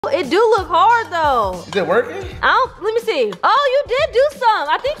It do look hard though. Is it working? Let me see. Oh, you did do some.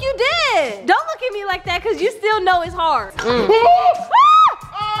 I think you did. Don't look at me like that because you still know it's hard. What?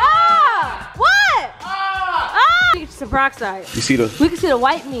 Some peroxide. You see the? We can see the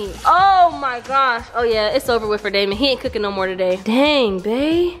white meat. Oh my gosh. Oh yeah, it's over with for Damien. He ain't cooking no more today. Dang,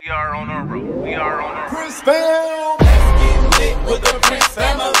 babe. We are on our road. We are on our road. Let's get lit with the Prince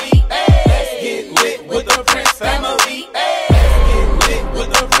family. Let's get lit with the Prince family. Let's get lit with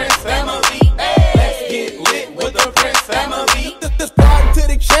the Prince family. Let's get lit with the Prince family. Subscribe to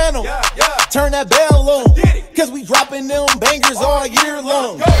the channel. Turn that bell on. Cause we dropping them bangers all year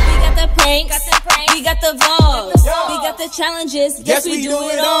long. We got the pranks, we got the vlogs, we got the challenges. Yes, we do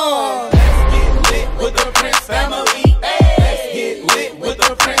it all. Let's get lit with the Prince family. Let's get lit with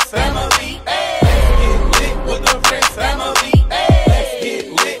the Prince family. Let's get lit with the Prince family. Let's get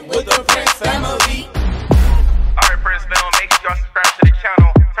lit with the Prince family. Alright, Prince family, make sure y'all subscribe to the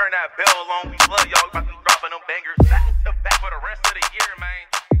channel. Turn that bell on. We love y'all. About to dropping them bangers back to back for the rest of the year, man.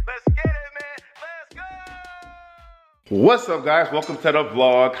 Let's get it, man. Let's go. What's up, guys? Welcome to the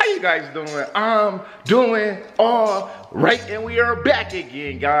vlog. How you guys doing? I'm doing all right, and we are back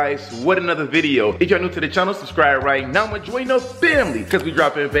again, guys. What another video. If you're new to the channel, subscribe right now and join the family because we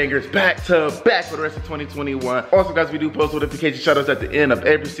dropping bangers back to back for the rest of 2021. Also, guys, we do post notification shoutouts at the end of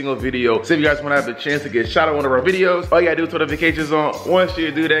every single video. So if you guys want to have a chance to get shout out on one of our videos, all you gotta do is notifications on. Once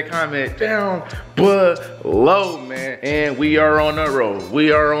you do that, comment down below, man. And we are on the road.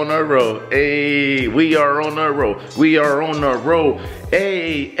 We are on the road. Hey, we are on the road. We are on the road.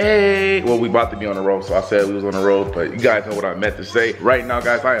 Hey, hey. Well, we about to be on the road, so I said we was on the road, but you guys know what I meant to say. Right now,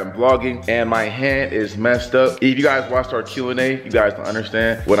 guys, I am vlogging and my hand is messed up. If you guys watched our Q&A, you guys don't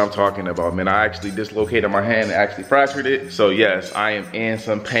understand what I'm talking about, man. I actually dislocated my hand and actually fractured it. So yes, I am in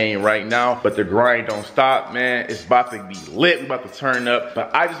some pain right now, but the grind don't stop, man. It's about to be lit. We're about to turn up.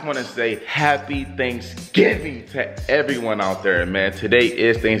 But I just want to say happy Thanksgiving to everyone out there, man. Today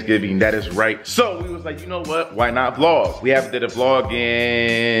is Thanksgiving, that is right. So we was like, you know what? Why not vlog? We haven't did a vlog in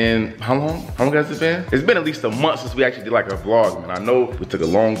how long? How long has it been? It's been at least a month since we actually did like a vlog, man. I know we took a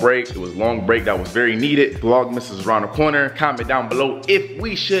long break. It was a long break that was very needed. Vlogmas is around the corner. Comment down below if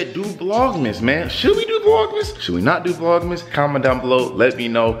we should do Vlogmas, man. Should we do Vlogmas? Should we not do Vlogmas? Comment down below. Let me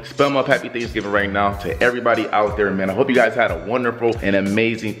know. Spell them up happy Thanksgiving right now to everybody out there, man. I hope you guys had a wonderful and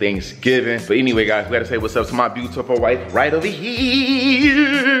amazing Thanksgiving. But anyway, guys, we gotta say what's up to my beautiful wife right over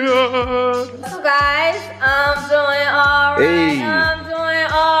here. So guys, I'm doing all right. Hey. I'm doing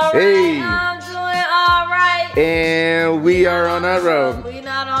all right. Hey. I'm doing all right. And we are on the road. We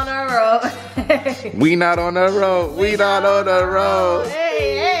not on the road. We not on the road. We not on the road.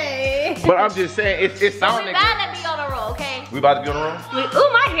 Hey, hey. But I'm just saying, it's We sounding about good. to be on the road, okay? We about to be on the road?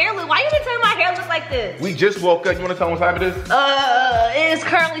 Ooh, my hair look. Why you didn't tell me my hair look like this? We just woke up. You wanna tell them what time it is? It is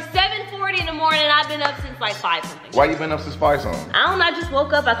currently 7:40 in the morning. I've been up since like 5 something. Why you been up since 5 something? I don't know, I just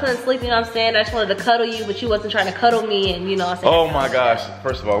woke up, I couldn't sleep, you know what I'm saying? I just wanted to cuddle you, but you wasn't trying to cuddle me, and you know what I'm saying? Oh my gosh.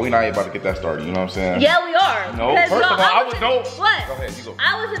 First of all, we not even about to get that started, you know what I'm saying? Yeah, we are. No, Because, first of all, I was no. What? Go ahead, you go.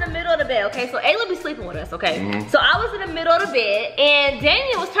 I was in the middle of the bed, okay? So Ayla be sleeping with us, okay? So I was in the middle of the bed, and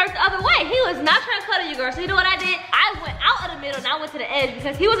Damien was turned the other way. He was not trying to cuddle you, girl. So you know what I did? I went out of the middle, and I went to the edge,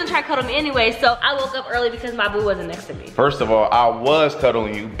 because he wasn't trying to cuddle me anyway, so I woke up early because my boo wasn't next to me. First of all, I was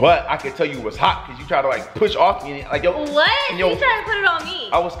cuddling you, but I could tell you it was hot because you tried to like push off me, and like yo. What? And You trying to put it on me?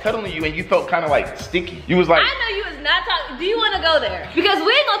 I was cuddling you, and you felt kind of like sticky. You was like. I know you was not talking. Do you want to go there? Because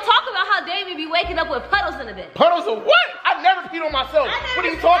we ain't gonna talk about how Damien be waking up with puddles in the bed. Puddles of what? I've never peed on myself. What are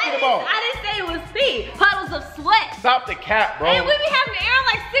you talking about? I didn't say it was pee. Puddles of sweat. Stop the cap, bro. And we be having the air on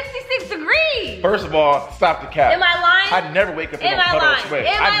like 66 degrees. First of all, stop the cap. Am I lying? I never wake up in Am a I puddle of lying? sweat.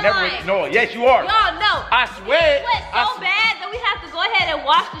 Am I never lying? No, yes you are. Y'all know. I sweat. He sweat so bad that we have to go ahead and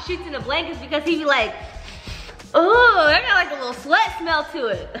wash the sheets and the blankets because he be like, ooh, I got like a little sweat smell to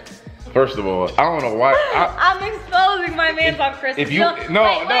it. First of all, I don't know why. I'm exposing my man's on Christmas. If you no,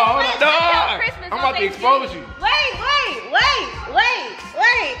 I'm about to expose you. Wait.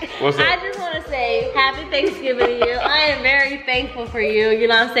 What's up? I just want to say happy Thanksgiving to you. I am very thankful for you. You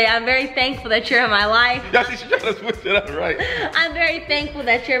know what I'm saying? I'm very thankful that you're in my life. Y'all see, she trying to switch it up, right? I'm very thankful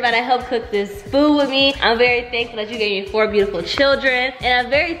that you're about to help cook this food with me. I'm very thankful that you gave me 4 beautiful children. And I'm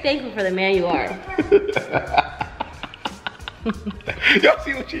very thankful for the man you are. Y'all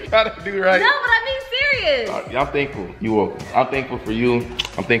see what she trying to do, right? No, but I mean serious. I'm thankful. You welcome. I'm thankful for you.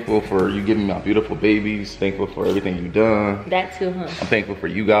 I'm thankful for you giving me my beautiful babies. Thankful for everything you've done. That too, huh? I'm thankful for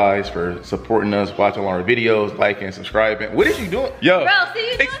you guys for supporting us, watching all our videos, liking, subscribing. What is you doing? Yo, bro, see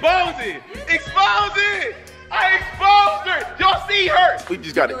you expose it. Expose it. I exposed her. Y'all see her. We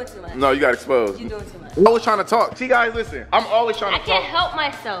just got doing too much. No, you got exposed. You're doing too much. I'm always trying to talk. See, guys, listen. I'm always trying to talk. I can't help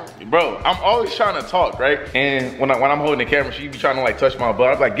myself. Bro, I'm always trying to talk, right? And when I'm holding the camera, she be trying to like touch my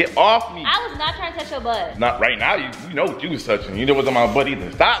butt. I'm like, get off me. I was not trying to touch your butt. Not right now. You know what you was touching. You know what's on my butt either.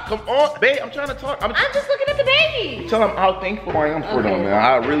 Stop. Come on, babe. I'm trying to talk. I'm just looking at the baby. Tell them how thankful I am for them, man.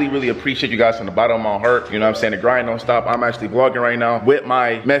 I really, really appreciate you guys from the bottom of my heart. You know what I'm saying? The grind don't stop. I'm actually vlogging right now with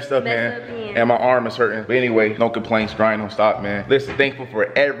my messed up hand. And my arm is hurting. But anyway, no complaints. Grind don't stop, man. Listen, thankful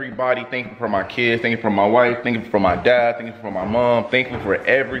for everybody. Thankful for my kids. Thankful for my wife. Thankful for my dad. Thankful for my mom. Thankful for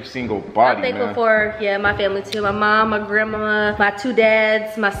every single body, I'm thankful for, yeah, my family too. My mom, my grandma, my 2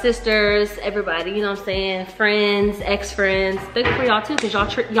 dads, my sisters, everybody. You know what I'm saying? Friends, ex-friends. Thankful for y'all too, because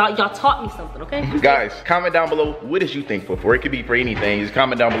y'all taught me something, okay? Guys, comment down below, what is you thankful for? It could be for anything. Just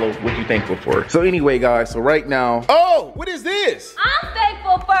comment down below what you thankful for. So anyway, guys, so right now, oh, what is this? I'm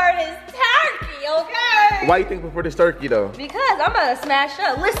thankful for this turkey, okay? Why you thankful for this turkey though? Because I'm gonna smash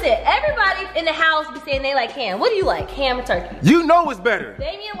up. Listen, everybody in the house be saying they like ham. What do you like, ham or turkey? You know it's better.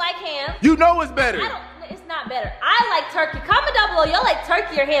 Damien like ham. You know it's better. It's not better. I like turkey. Comment down below, y'all like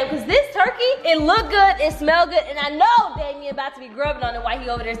turkey or ham? Because this turkey, it look good, it smell good, and I know Damien about to be grubbing on it while he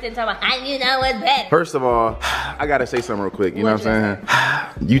over there sitting talking about, you know what's better. First of all, I gotta say something real quick. You know what I'm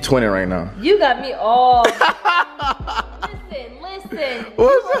saying? You twinning right now. You got me all. Listen. You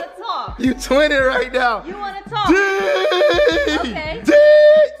wanna talk? You twinning right now. You wanna talk? Okay.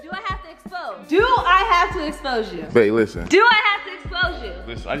 Do I have to expose? Do I have to expose you? Babe, listen. Do I have to expose you?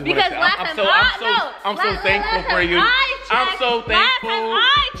 Listen, I just because wanna say, I'm so thankful for you. I'm so thankful. Last time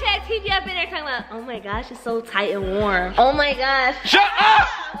I checked, he be up in there talking about, oh my gosh, it's so tight and warm. Oh my gosh. Shut up!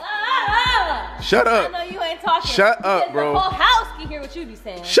 Shut up. I know you ain't talking. Shut up, bro. The whole house can hear what you be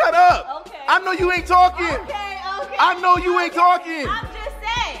saying. Shut up. Okay. I know you ain't talking. Okay. I know you ain't talking.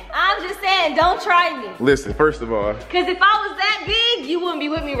 I'm just saying, don't try me. Listen, first of all. Because if I was that big, you wouldn't be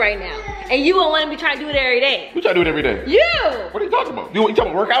with me right now. And you wouldn't want to be trying to do it every day. We try to do it every day. You. What are you talking about? You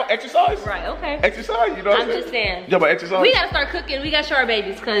talking about workout, exercise? Right, okay. Exercise, you know what I'm just saying. You talking about exercise? We got to start cooking. We got to show our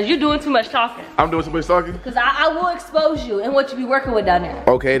babies because you're doing too much talking. I'm doing too much talking? Because I will expose you and what you be working with down there.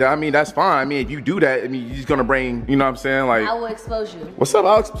 Okay, I mean, that's fine. I mean, if you do that, I mean, you're just going to bring, you know what I'm saying? Like, I will expose you. What's up?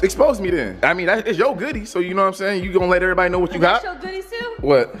 I'll expose me then. I mean, it's your goodies, so you know what I'm saying? You going to let everybody know what you got? That's your goodies too?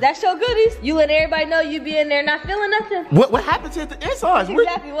 What? That's your goodies? You let everybody know you be in there not feeling nothing? What happened to the insides?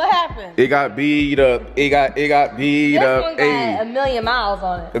 Exactly, what happened? It got beat up. It got beat this up. One got 1,000,000 miles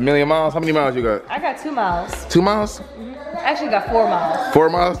on it. 1,000,000 miles? How many miles you got? I got 2 miles. 2 miles? I actually got 4 miles. 4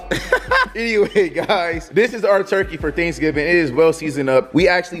 miles? Anyway, guys, this is our turkey for Thanksgiving. It is well seasoned up. We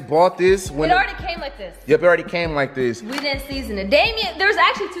actually bought this when it already came like this. Yep, it already came like this. We didn't season it. Damien, there's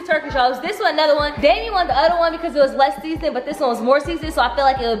actually 2 turkey shows. This one, another one. Damien wanted the other one because it was less seasoned, but this one was more seasoned, so I feel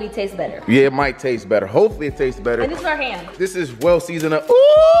like it would taste better. Yeah, it might taste better. Hopefully it tastes better. And this is our ham. This is well seasoned up.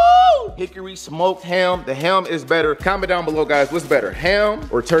 Ooh! Hickory smoked ham. The ham is better. Comment down below, guys. What's better, ham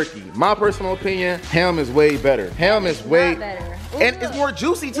or turkey? My personal opinion, ham is way better. Ham is way better. Ooh, and it's more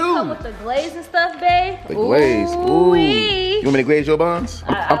juicy too. With the glaze and stuff, babe. The glaze. Ooh. You want me to glaze your buns?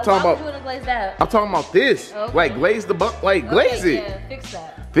 I'm talking about. I'm talking about this. Okay. Like glaze the bun. Like glaze it. Yeah, fix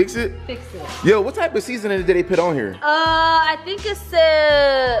that. Fix it? Fix it. Yo, what type of seasoning did they put on here? I think it's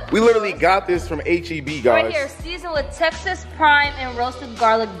we literally got this from HEB, guys. Right here, seasoned with Texas prime and roasted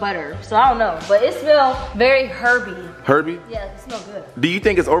garlic butter. So I don't know, but it smells very herby. Herby? Yeah, it smells good. Do you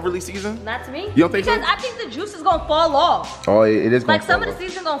think it's overly seasoned? Not to me. You don't think so? Because I think the juice is gonna fall off. Oh, it is gonna like some of the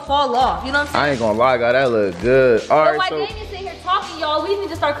seasoning gonna fall off. You know what I'm saying? I ain't gonna lie, God, that look good. All right, while Damien's sitting here talking, y'all, we need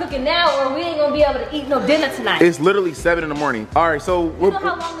to start cooking now, or we ain't gonna be able to eat no dinner tonight. It's literally 7 in the morning. All right, so you know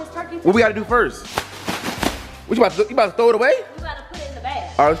how long this turkey takes? What we gotta do first? What you about to throw it away? You gotta put it in the bag.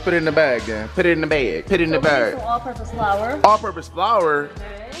 All right, let's put it in the bag then. Put it in the bag. Put it in the bag. Some all-purpose flour. All-purpose flour.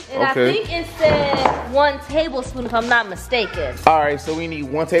 And I think it said 1 tablespoon if I'm not mistaken. All right, so we need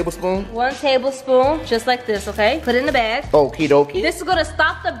 1 tablespoon. 1 tablespoon, just like this, okay? Put it in the bag. Okie dokie. This is gonna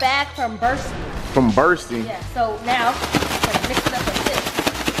stop the bag from bursting. From bursting? Yeah, so now, mix it up like this.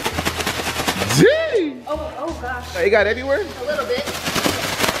 Gee! Oh gosh. It got everywhere? A little bit.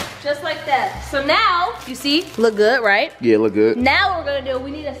 Just like that. So now, you see, look good, right? Yeah, look good. Now what we're gonna do, we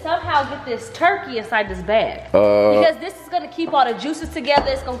need to somehow get this turkey inside this bag. Because this is gonna keep all the juices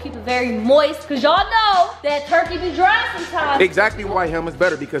together. It's gonna keep it very moist. Cause y'all know that turkey be dry sometimes. Exactly why ham is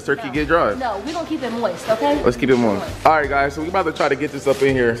better, because turkey get dry. No, we're gonna keep it moist, okay? Let's keep it moist. All right, guys, so we about to try to get this up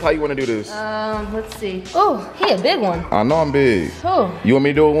in here. How you wanna do this? Let's see. Oh, he a big one. I know I'm big. Oh. You want me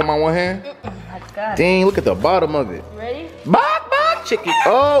to do it with my one hand? I got it. Dang, look at the bottom of it. Ready? Bok, bok, chicken.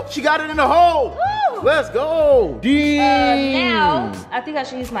 Oh, she got it in the hole. Woo. Let's go. Dang. Now, I think I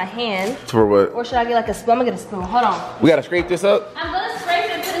should use my hand. For what? Or should I get like a spoon? I'm gonna get a spoon. Hold on. We gotta scrape this up? I'm gonna scrape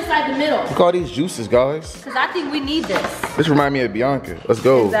it and put it inside the middle. Look at all these juices, guys. Because I think we need this. This remind me of Biannca. Let's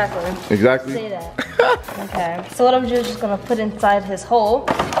go. Exactly. Exactly. Say that. Okay. So what I'm just gonna put inside his hole.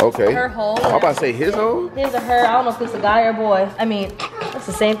 Okay. Her hole. I'm about to say his hole? His or her. I don't know if it's a guy or boy. I mean, it's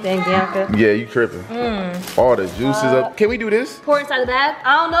the same thing, Biannca. Yeah, you tripping. All the juices up. Can we do this? Pour inside the bag?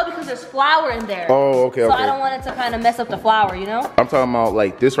 I don't know because there's flour in there. Oh, okay, So okay. I don't want it to kind of mess up the flour, you know? I'm talking about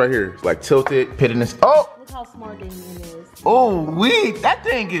like this right here. Like tilted, pit in this. Oh! Look how smart Damien is. Oh, wait. That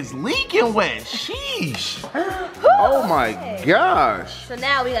thing is leaking wet. Sheesh. Oh my gosh. So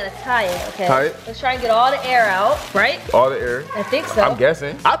now we gotta tie it, okay? Tie it. Let's try and get all the air out, right? All the air. I think so. I'm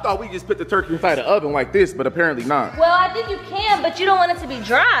guessing. I thought we just put the turkey inside the oven like this, but apparently not. Well, I think you can, but you don't want it to be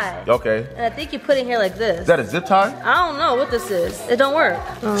dry. Okay. And I think you put it here like this. Is that a zip tie? I don't know what this is. It don't work.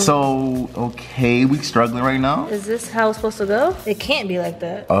 So, okay, we struggling right now? Is this how it's supposed to go? It can't be like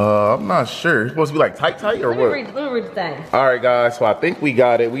that. I'm not sure. It's supposed to be like tight or Let me what? read the thing. All right, guys, so I think we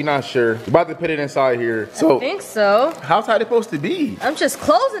got it. We not sure. We're about to put it inside here. So, I think so. how tight it supposed to be? I'm just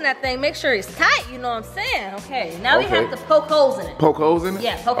closing that thing. Make sure it's tight, you know what I'm saying? Okay, now we Okay. have to poke holes in it. Poke holes in it?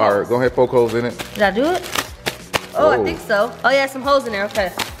 Yeah, poke All right, holes. go ahead, poke holes in it. Did I do it? Oh, I Whoa. think so. Oh yeah, some holes in there,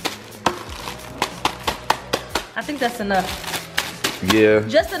 okay. I think that's enough. Yeah.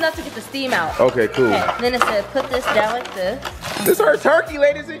 Just enough to get the steam out. Okay, cool. Okay, then it said put this down like this. This is our turkey,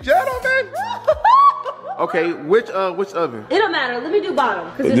 ladies and gentlemen. Okay, which oven? It don't matter. Let me do bottom.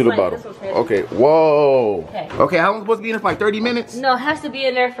 Let's do the like, bottom. this one's crazy. Okay, whoa. Okay. Okay, how long is it supposed to be in there for like 30 minutes? No, it has to be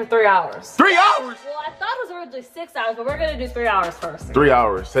in there for 3 hours. 3 hours? Well, I thought it was originally 6 hours, but we're gonna do 3 hours first. 3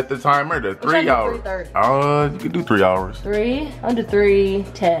 hours. Set the timer to 3 trying to do hours. 3:30. You can do 3 hours. 3, under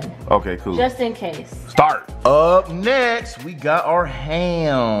 3:10. Okay, cool. Just in case. Start. Up next, we got our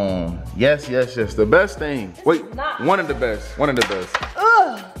ham. Yes, yes, yes. The best thing. Wait, is not- one of the best. One of the best.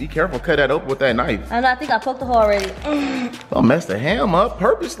 Ugh. Be careful, cut that open with that knife. I know, I think I poked the hole already. Don't mess the ham up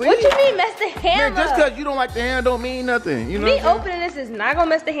purposely. What you mean mess the ham Man, just up? because you don't like the ham don't mean nothing. You know Me what I'm saying? opening this is not gonna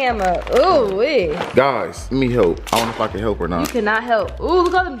mess the ham up. Ooh, wee. Guys, let me help. I don't know if I can help or You not. cannot help. Ooh,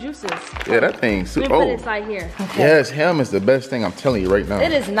 look at all them juices. Yeah, that thing's Let super. me put it inside here. Okay. Yes, ham is the best thing. I'm telling you right now.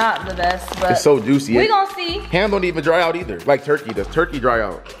 It is not the best, but It's so juicy. we gonna see. Ham don't even dry out either. Like turkey does. Turkey dry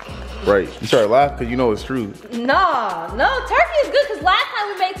out. Right. You started laughing because you know it's true. No, turkey is good because last time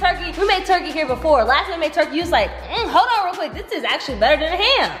we made turkey here before. Last time we made turkey, you was like, hold on real quick, this is actually better than a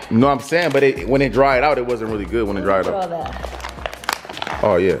ham. You know what I'm saying? But when it dried out, it wasn't really good when it dried Look at out. all that.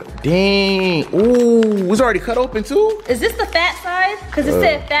 Oh, yeah. Dang. Ooh, it's already cut open too? Is this the fat side? Because it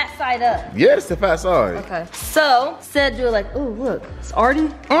said fat side up. Yeah, it's the fat side. Okay. So, said do it like, ooh, look, it's already.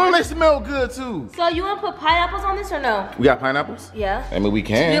 They smell good too. So you want to put pineapples on this or no? We got pineapples? Yeah. I mean, we Should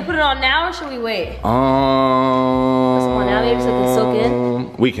we can. put it on now or should we wait? on now, maybe so it can soak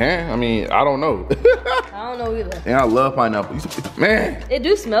in? We can. I mean, I don't know. I don't know either. And I love pineapple. Man, It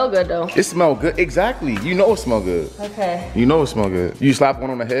do smell good though. it smell good. Exactly. You know it smell good. Okay. You know it smell good. You slap one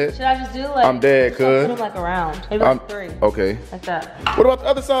on the head? Should I just do like? I'm dead, should I cuz. put them like around. Maybe like 3. Okay. Like that. What about the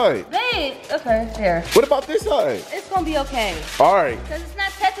other side? Babe. Okay. Here. What about this side? It's gonna be okay. All right. Cause it's not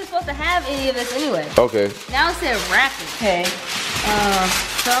technically supposed to have any of this anyway. Okay. Now it said wrap it. Okay.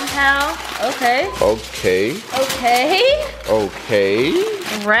 Somehow. Okay. Okay. Okay. Okay.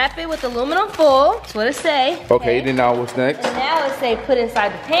 Wrap it with aluminum foil. That's what it say. Okay, then now what's next? And now it say put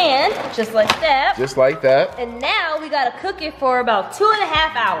inside the pan, just like that. Just like that. And now we gotta cook it for about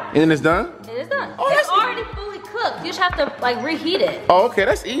 2.5 hours. And then it's done? And it's done. Oh, it's that's- already fully cooked. You just have to like reheat it. Oh, okay,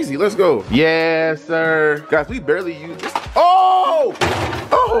 that's easy. Let's go. Yes, sir. Guys, we barely use this. Oh!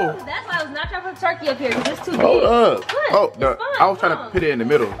 Oh! That's why I was not trying to put turkey up here because it's too Hold big. up. It's good. Oh, It's no. fine. I was trying to Come on. put it in the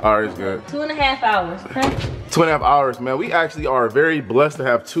middle. All right, it's good. 2.5 hours. Okay. 2.5 hours, man. We actually are very blessed to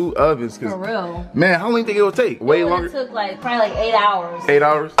have 2 ovens. For real. Man, how long do you think it will take? Way It longer? took like probably like 8 hours. 8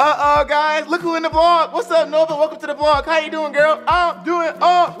 hours? Guys, look who in the vlog. What's up, Nova? Welcome to the vlog. How you doing, girl? I'm doing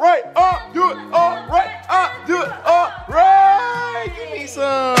all right. I'm doing all right. I'm doing all right. Give me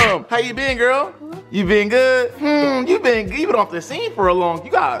some. How you been, girl? You been good? You've been off the scene for a long.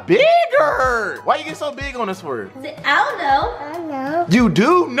 You got bigger. Why you get so big on this for? I don't know. I know. You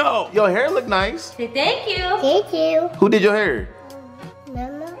do know. Your hair look nice. Say thank you. Thank you. Who did your hair?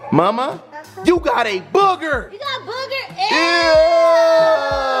 Mama. Mama? You got a booger. You got booger.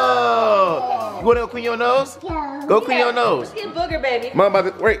 Ew. You wanna go clean your nose? Yeah. Go clean your nose. Let's get booger, baby. Mom,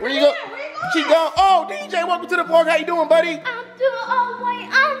 wait, where you go? She gone. Oh, DJ, welcome to the vlog. How you doing, buddy? I'm doing all right.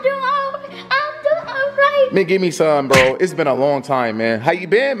 I'm doing all right. Man, give me some, bro. It's been a long time, man. How you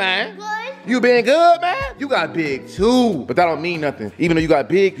been, man? Good. You been good, man? You got big too, but that don't mean nothing. Even though you got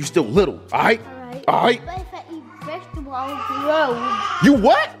big, you still little. All right? Alright. All right. But if I eat vegetable, I will grow. You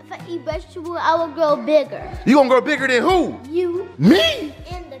what? If I eat vegetable, I will grow bigger. You gonna grow bigger than who? You Me?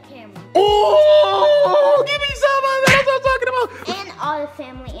 in the Oh, give me some of that. That's what I'm talking about. And all the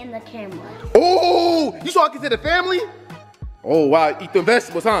family in the camera. Oh, you talking to the family? Oh, wow, eat the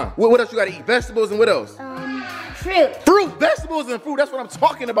vegetables, huh? What else you gotta eat? Vegetables and what else? Fruit. Fruit, vegetables and fruit, that's what I'm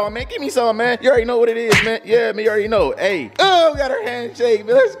talking about, man. Give me some, man. You already know what it is, man. Yeah, man, you already know. Hey, oh, we got our handshake,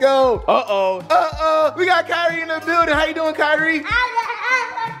 man. Let's go. Uh-oh. We got Kyrie in the building. How you doing, Kyrie?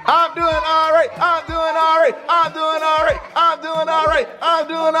 I'm doing all right. I'm doing all right. I'm doing all right. I'm doing all right. I'm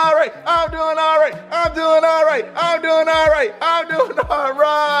doing all right. I'm doing all right. I'm doing all right. I'm doing all right. I'm doing all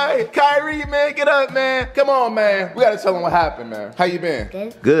right. Kyrie, man, get up, man. Come on, man. We gotta tell him what happened, man. How you been?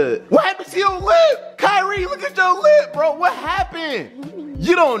 Good. Good. What happened to your lip? Kyrie, look at your lip, bro. What happened?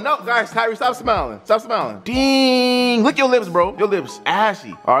 You don't know. Guys, Kyrie, stop smiling. Stop smiling. Ding. Look at your lips, bro. Your lips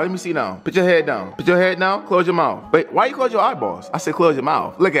ashy. All right, let me see now. Put your head down. Put your head down. Close your mouth. Wait, why you close your eyeballs? I said close your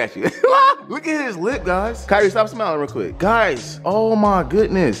mouth. Look at you. Look at his lip, guys. Kyrie, stop smiling real quick. Guys, oh my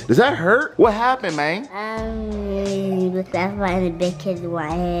goodness. Does that hurt? What happened, man? That's why the big kid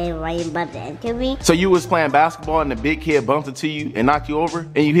why you bumped into me. So you was playing basketball and the big kid bumped into you and knocked you over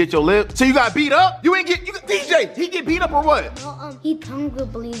and you hit your lip? So you got beat up? You ain't get, DJ, he get beat up or what? No, he tongue was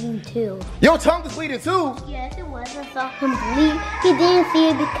bleeding too. Your tongue was bleeding too? Yes, it was. I saw him bleed. He didn't see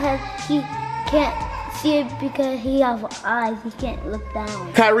it because he can't see it because he has eyes. He can't look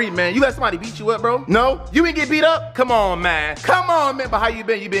down. Kyrie, man, you let somebody beat you up, bro? No? You ain't get beat up? Come on, man. Come on, man. But how you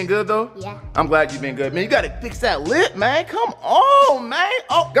been? You been good, though? Yeah. I'm glad you been good, man. You gotta fix that lip, man. Come on, man.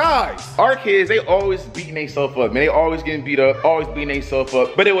 Oh, guys, our kids, they always beating themselves up, man. They always getting beat up, always beating themselves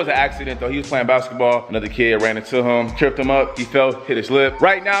up. But it was an accident, though. He was playing basketball. Another kid ran into him, tripped him up. He fell, hit his lip.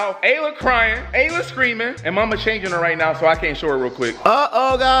 Right now, Ayla crying, Ayla screaming, and Mama changing her right now, so I can't show her real quick.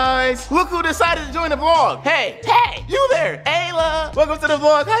 Uh-oh, guys. Look who decided to join the vlog. Hey, you there, Ayla. Welcome to the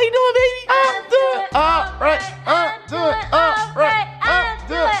vlog. How you doing, baby? I'm doing all right. I'm doing all right. I'm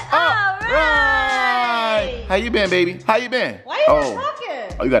doing all right. How you been, baby? How you been? Why you not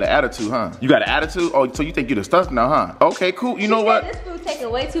talking? Oh, you got an attitude, huh? You got an attitude? Oh, so you think you're the stuff now, huh? Okay, cool. You know what? This food taking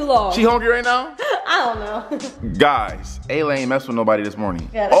way too long. She hungry right now? I don't know. Guys, Ayla ain't mess with nobody this morning.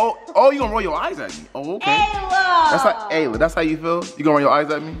 Yeah, oh, you gonna roll your eyes at me? Oh, okay. Ayla! That's like Ayla. That's how you feel? You gonna roll your eyes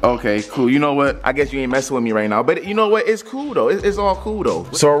at me? Okay, cool. You know what? I guess you ain't messing with me right now, but you know what? It's cool though. It's all cool though.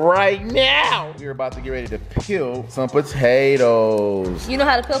 So right now, we're about to get ready to peel some potatoes. You know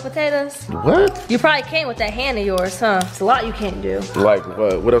how to peel potatoes? What? You probably can't with that hand of yours, huh? It's a lot you can't do. Like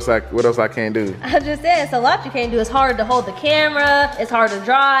what? What else I can't do? I'm just saying, it's a lot you can't do. It's hard to hold the camera. It's hard to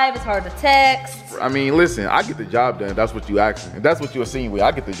drive. It's hard to text. I mean, listen, I get the job done. That's what you asking. If that's what you're seeing with,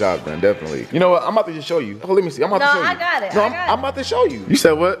 I get the job done, definitely. You know what? I'm about to just show you. Oh, let me see. I'm about to show you. I got it. No, I got I'm about to show you. You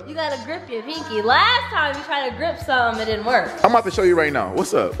said what? You gotta grip your pinky. Last time you tried to grip something, it didn't work. I'm about to show you right now.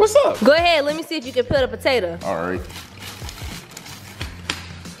 What's up? What's up? Go ahead, let me see if you can peel the potato. All right.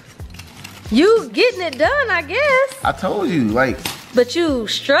 You getting it done, I guess. I told you, like. But you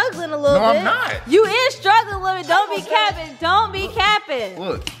struggling a little bit. No, I'm not. You is struggling a little bit. Don't be capping. Don't be capping.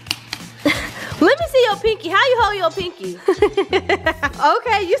 Look. Let me see your pinky. How you hold your pinky?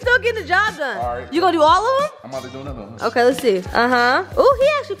 Okay, you still getting the job done. All right. You gonna do all of them? I'm about to do another one. Okay, let's see. Ooh, he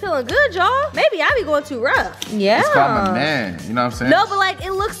actually feeling good, y'all. Maybe I be going too rough. Yeah. It's called my man. You know what I'm saying? No, but like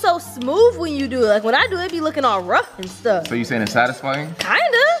it looks so smooth when you do it. Like when I do it, it be looking all rough and stuff. So you saying it's satisfying?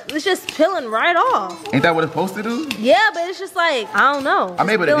 Kinda. It's just peeling right off. Ain't that what it's supposed to do? Yeah, but it's just like, I don't know. I'm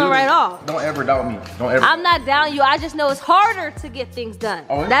able to do peeling right this. off. Don't ever doubt me. Don't ever. I'm not down you. I just know it's harder to get things done.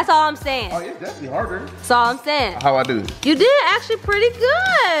 Oh, that's all I'm saying. Oh, it's definitely harder. That's all I'm saying. How I do? You did actually pretty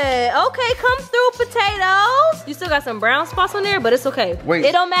good. Okay, come through, potatoes. You still got some brown spots on there, but it's okay. Wait.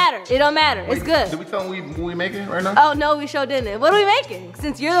 It don't matter. It don't matter. Wait, it's good. Did we tell them what we making right now? Oh, no, we sure didn't. What are we making?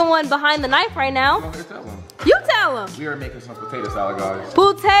 Since you're the one behind the knife right now. Go ahead, tell them. You tell them. We are making some potato salad, guys.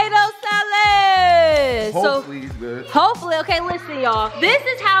 Potato salad. Hopefully it's good. Hopefully, okay, listen, y'all. This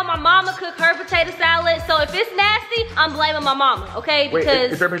is how my mama cook her potato salad. So if it's nasty, I'm blaming my mama, okay? Wait,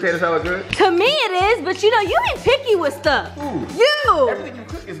 Because is your potato salad good? to me it is, but you know, you ain't picky with stuff. Ooh. You. Everything you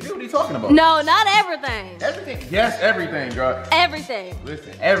cook is good. What are you talking about? No, not everything. Everything. Yes, everything, girl. Everything.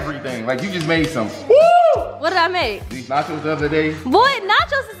 Listen, everything. Like you just made some. Woo! What did I make? These nachos the other day. Boy,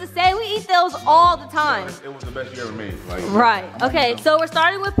 nachos is the same. We eat those all the time. It was the best you ever made. Like, Right. Okay, so we're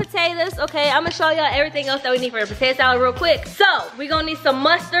starting with potatoes. Okay, I'm gonna show y'all everything else that we need for a potato salad real quick. So, we're gonna need some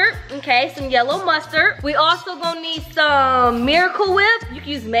mustard, okay, some yellow mustard. We also gonna need some Miracle Whip. You can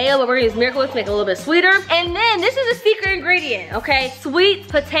use mayo, but we're gonna use Miracle Whip to make it a little bit sweeter. And then, this is a secret ingredient, okay? Sweet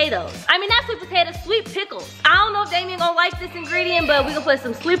potatoes. I mean, not sweet potatoes, sweet pickles. I don't know if Damien gonna like this ingredient, but we gonna put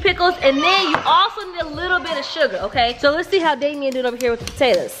some sweet pickles. And then, you also need a little bit of sugar, okay? So, let's see how Damien did over here with the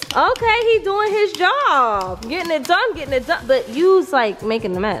potatoes. Okay, he's doing his job. Getting it done, but you's like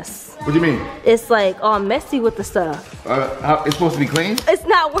making the mess. What do you mean? It's like all messy with the stuff. It's supposed to be clean? It's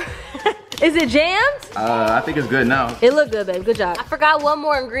not working. Is it jammed? I think it's good now. It looked good, babe. Good job. I forgot one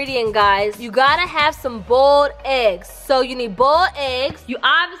more ingredient, guys. You gotta have some boiled eggs. So you need boiled eggs. You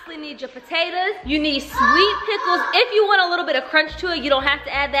obviously need your potatoes. You need sweet pickles. If you want a little bit of crunch to it, you don't have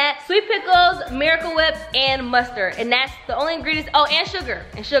to add that. Sweet pickles, Miracle Whip, and mustard. And that's the only ingredients. Oh, and sugar.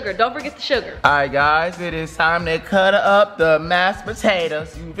 And sugar. Don't forget the sugar. All right, guys. It is time to cut up the mashed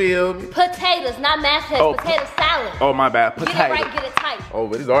potatoes. You feel me? Potatoes, not mashed potatoes. Oh, potato salad. Oh, my bad. Potato. Get it right, get it tight. Oh,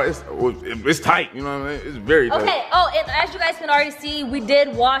 but it's tight. You know what I mean? It's very tight. Okay. Oh, and as you guys can already see, we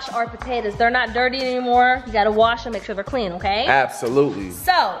did wash our potatoes. They're not dirty anymore. You gotta wash them, make sure they're clean, okay? Absolutely.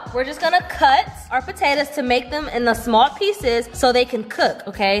 So, we're just gonna cut our potatoes to make them in the small pieces so they can cook,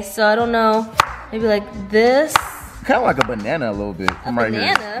 okay? So, I don't know, maybe like this. Kind of like a banana a little bit from right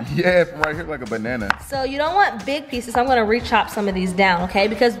banana? here. Yeah, from right here like a banana. So you don't want big pieces. I'm gonna re-chop some of these down, okay?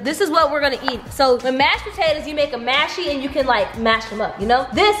 Because this is what we're gonna eat. So with mashed potatoes, you make a mashy and you can like mash them up, you know?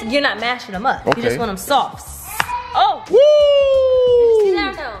 This, you're not mashing them up. Okay. You just want them soft. Oh! Woo! Did you see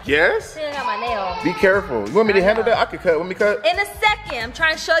that or no? Yes? See, I got my nail. Be careful. You want me to handle that? I could cut. Want me to cut? In a second, I'm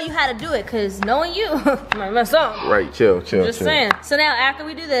trying to show you how to do it, cause knowing you, you might mess up. Right, chill. Just saying. So now after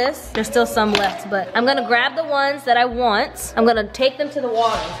we do this, there's still some left, but I'm gonna grab the ones that I want. I'm gonna take them to the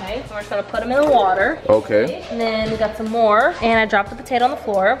water, okay? So we're just gonna put them in the water. Okay. And then we got some more. And I dropped the potato on the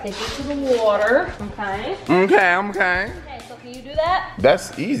floor. Take it to the water, okay? Okay. Okay, so can you do that?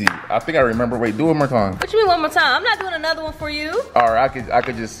 That's easy. I think I remember. Wait, do it one more time. What you mean one more time? I'm not doing another one for you. All right, I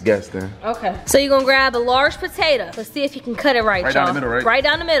could just guess then. Okay. So you're gonna grab a large potato. Let's see if you can cut it right, y'all. Right down the middle, right? Right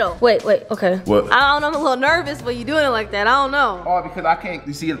down the middle. Wait, okay. What? I don't know, I'm a little nervous, but you doing it like that. I don't know. Oh, because I can't.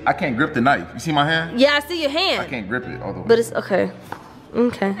 You see, I can't grip the knife. You see my hand? Yeah, I see your hand. I can't grip it all the way. But it's okay.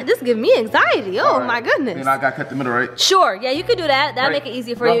 Okay. This gives me anxiety. Oh right. my goodness. Then I got to cut the middle, right? Sure. Yeah, you could do that. That'll Right. make it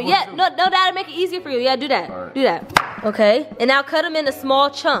easier for you. Yeah. No, that'll make it easier for you. Yeah, do that. All right. Do that. Okay. And now cut them into small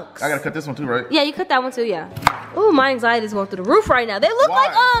chunks. I gotta cut this one too, right? Yeah, you cut that one too. Yeah. Oh, my anxiety is going through the roof right now. They look Why?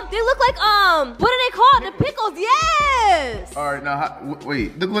 like what are they called? The pickles. Yes. All right, now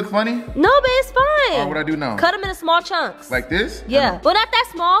wait. Look funny? No, but it's fine. All right, what I do now? Cut them into small chunks. Like this? Yeah. Well, not that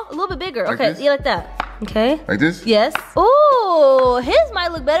small. A little bit bigger. Like Okay. this? Yeah, like that. Okay. Like this? Yes. Ooh, his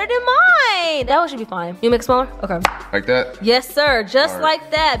might look better than mine. That one should be fine. You make it smaller? Okay. Like that? Yes, sir. Just All right.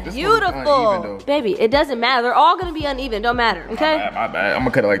 like that. This one's uneven, Beautiful. though. Baby, it doesn't matter. They're all gonna be uneven. Don't matter. Okay? My bad. I'm gonna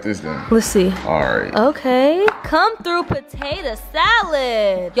cut it like this then. Let's see. All right. Okay. Come through potato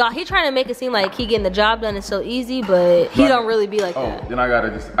salad. Y'all, he trying to make it seem like he getting the job done is so easy, but he don't really be like Oh, that. then I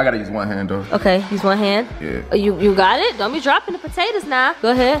gotta use one hand though. Okay, use one hand. Yeah. Oh, you got it? Don't be dropping the potatoes now.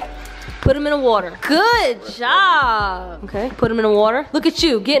 Go ahead. Put them in the water. Good job. Okay, put them in the water. Look at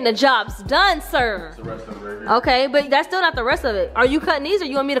you, getting the jobs done, sir. The rest of it right here. Okay, but that's still not the rest of it. Are you cutting these or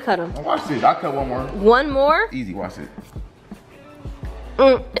you want me to cut them? Oh, watch this. I'll cut one more. One more? Easy, watch it.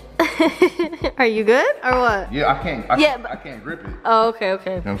 Are you good or what? Yeah, I can't I can't grip it. Oh, okay. You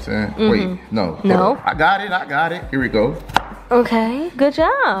know what I'm saying? Wait, no. hold No? on. I got it. Here we go. Okay, good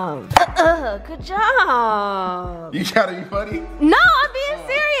job. Good job. You gotta be funny? No, I'm being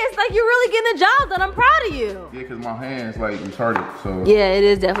serious. Like, you're really getting the job done. I'm proud of you. Yeah, because my hand's like retarded, so. Yeah, it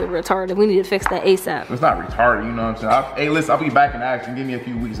is definitely retarded. We need to fix that ASAP. It's not retarded, you know what I'm saying? Hey, listen, I'll be back in action. Give me a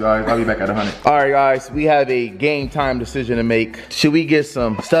few weeks, guys. I'll be back at 100. All right, guys, we have a game time decision to make. Should we get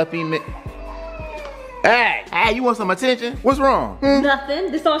some stuffing? Hey, you want some attention? What's wrong?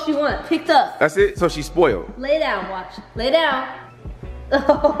 Nothing. This is all she wants. Picked up. That's it? So she's spoiled. Lay down, watch. Lay down.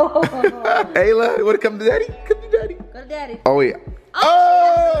 Ayla, wanna come to daddy? Come to daddy. Go to daddy. Oh, wait.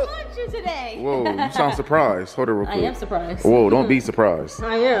 Oh, she wants you today. Whoa, you sound surprised. Hold on real I quick. am surprised. Whoa, don't be surprised.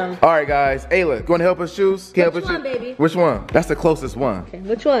 I am. All right, guys. Ayla, going to help us choose? Can you help Which us one, choose? baby? Which one? That's the closest one. Okay,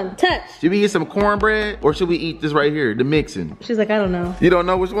 which one? Touch. Should we eat some cornbread or should we eat this right here, the mixing? She's like, I don't know. You don't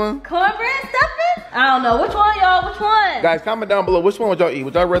know which one? Cornbread stuffing? I don't know. Which one, y'all? Which one? Guys, comment down below. Which one would y'all eat?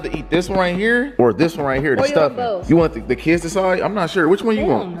 Would y'all rather eat this one right here or this one right here, the Or you want stuffing? both? You want the kids to decide? I'm not sure. Which one They you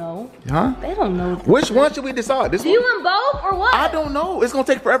don't want? know. Huh? They don't know. Which one should we decide? This Do one? you want both or what? I don't know. It's gonna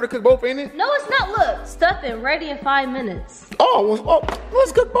take forever to cook both, ain't it? No, it's not. Look, stuffing ready in 5 minutes. Oh,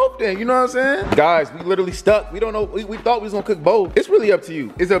 let's cook both then. You know what I'm saying? Guys, we literally stuck. We don't know. We thought we was gonna cook both. It's really up to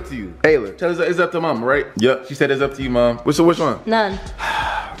you. It's up to you. Ayla, tell us it's up to mama, right? Yep. She said it's up to you, mom. So which one? None.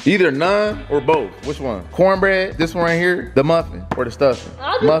 Either none or both. Which one? Cornbread, this one right here, the muffin, or the stuffing?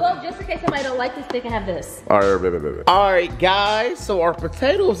 I'll do Muffin. both just in case somebody don't like this. They can have this. All right, baby. All right, guys. So our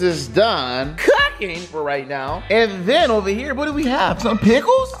potatoes is done cooking for right now. And then over here, what do we have? Some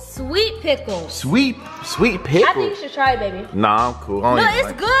pickles? sweet pickles. Sweet pickles? I think you should try it, baby. Nah, I'm cool. No,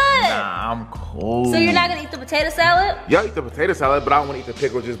 it's good. Nah, I'm cool. So you're not gonna eat the potato salad? Yeah, I'll eat the potato salad, but I don't want to eat the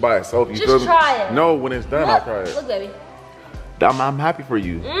pickle just by itself. You feel Just me? try it. No, when it's done, Look, I'll try it. Look, baby. I'm happy for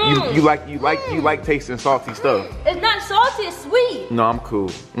you. You like tasting salty stuff. It's not salty, it's sweet. No, I'm cool.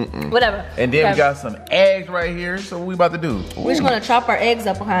 Whatever. And then Okay. we got some eggs right here. So what we about to do? We're just gonna chop our eggs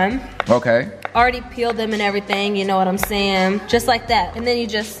up, okay? Okay. Already peeled them and everything, you know what I'm saying? Just like that. And then you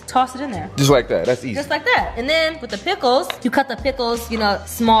just toss it in there. Just like that. That's easy. Just like that. And then with the pickles, you cut the pickles, you know,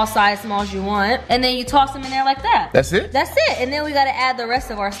 small size, small as you want. And then you toss them in there like that. That's it? That's it. And then we gotta add the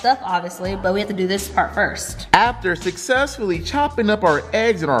rest of our stuff, obviously, but we have to do this part first. After successfully chopping up our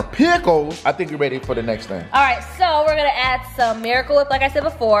eggs and our pickles, I think we're ready for the next thing. All right, so we're gonna add some Miracle Whip, like I said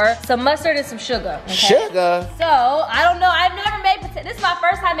before, some mustard and some sugar. Okay? Sugar? So, I don't know, I've never made potato, this is my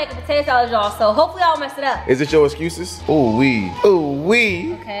first time making potato salad, y'all, so hopefully I don't mess it up. Is it your excuses? Ooh wee. Ooh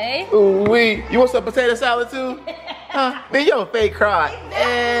wee. Okay. Ooh wee. You want some potato salad too? Huh? Man, you a fake cry.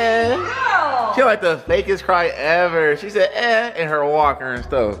 Girl. She like the fakest cry ever. She said in her walker and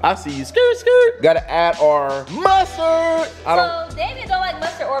stuff. I see you skirt. Gotta add our mustard. So, Damien don't like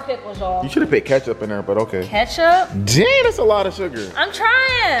mustard or pickles, y'all. You should have put ketchup in there, but okay. Ketchup? Dang, that's a lot of sugar. I'm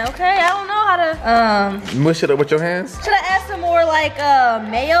trying, okay? I don't know how to, Mush it up with your hands? should I add some more like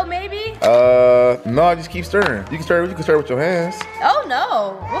mayo maybe? No, just keep stirring. You can stir with your hands. Oh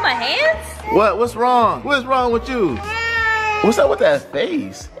no, with my hands? What's wrong? What's wrong with you? What's up with that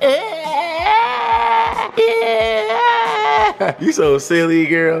face? You so silly,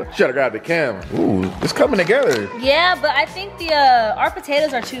 girl. You should grab the camera. Ooh, it's coming together. Yeah, but I think the our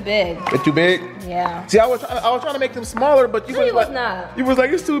potatoes are too big. It's too big? Yeah. See, I was trying to make them smaller, but you No, you was was not. You was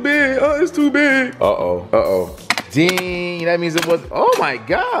like, it's too big. Oh, it's too big. Uh-oh. Dang, that means it was, oh my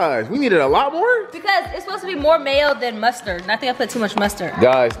gosh. We needed a lot more? Because it's supposed to be more mayo than mustard, and I think I put too much mustard.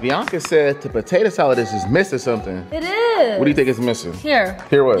 Guys, Biannca said the potato salad is just missing something. It is. What do you think it's missing? Here.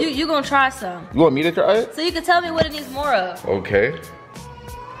 Here what? You gonna try some. You want me to try it? So you can tell me what it needs more of. Okay.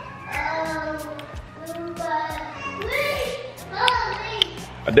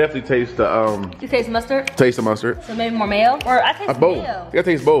 I definitely taste the You taste mustard? taste of mustard. So maybe more mayo? Or I taste Both. mayo. You gotta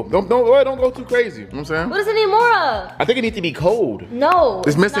taste both. Don't go too crazy. You know what I'm saying? What does it need more of? I think it needs to be cold. No.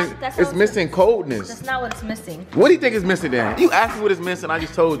 It's missing. not- that's It's not- missing coldness. That's not what it's missing. What do you think is missing then? You asked me what is missing. I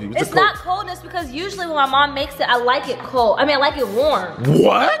just told you. It's not coldness because usually when my mom makes it, I like it cold. I mean, I like it warm.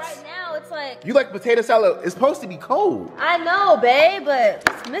 What? Right now, it's like, You like potato salad? It's supposed to be cold. I know, babe, but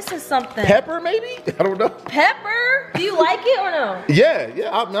it's missing something. Pepper maybe? I don't know. Pepper? Do you like it or no? Yeah.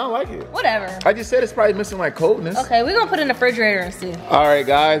 I like it. Whatever. I just said it's probably missing like coldness. Okay, we're gonna put it in the refrigerator and see. All right,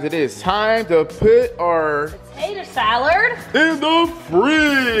 guys. It is time to put our Potato salad? in the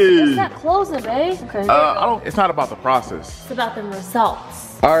fridge. It's not closing, babe. Okay. It's not about the process. It's about the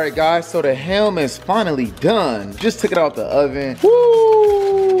results. All right, guys, so the ham is finally done. Just took it out the oven.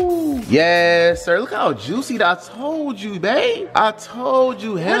 Woo! Yes, sir. Look how juicy that. I told you, babe. I told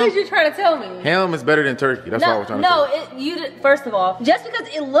you ham. What did you try to tell me? Ham is better than turkey. That's what I was trying to say. First of all, just because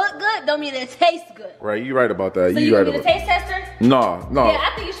it looked good don't mean it tastes good. Right, you right about that. So you you right can be the about taste tester? No. Yeah,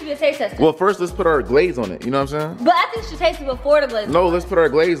 I think you should be a taste tester. Well, first let's put our glaze on it. You know what I'm saying? But I think you should taste it before the glaze. No, let's put our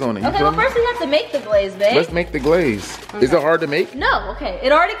glaze on it. You Okay, feel well me? first we have to make the glaze, babe. Let's make the glaze. Is it hard to make? No, okay.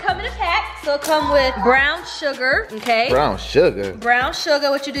 It already come in a pack, so it come with brown sugar, okay? Brown sugar. Brown sugar,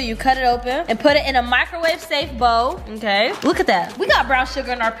 what you do, you cut it open and put it in a microwave safe bowl, okay? Look at that. We got brown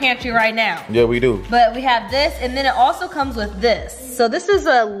sugar in our pantry right now. Yeah, we do. But we have this, and then it also comes with this. So this is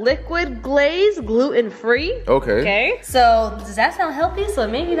a liquid glaze, gluten-free. Okay. Okay, so does that sound healthy? So it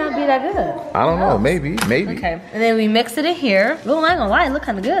maybe not be that good. I don't know. Maybe. Okay, and then we mix it in here. Oh, I ain't gonna lie, it look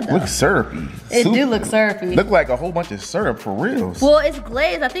kind of good though. Looks syrupy. It Soup. do look syrupy. Look like a whole bunch of syrup for real. Well, it's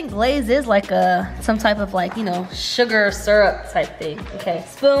glaze. I think glaze is like some type of like, you know, sugar syrup type thing. Okay,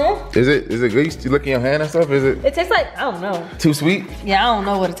 spoon. Is it good? You look in your hand and stuff? Is it It tastes like, I don't know. too sweet? Yeah, I don't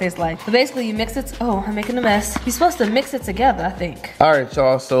know what it tastes like. But basically you mix it, oh, I'm making a mess. You're supposed to mix it together, I think. All right,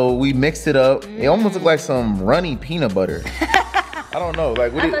 y'all. So we mixed it up. It almost looked like some runny peanut butter. I don't know.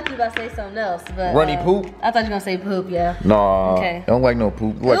 Like, what I thought you were about to say something else, but runny poop? I thought you were gonna say poop, yeah. Nah. Okay. I don't like no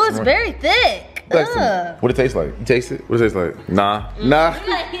poop. It was very thick. What it tastes like? You taste it? What it taste like? Nah. Nah. We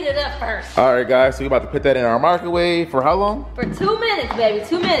gotta heat it up first. All right, guys. So we about to put that in our microwave for how long? For 2 minutes, baby,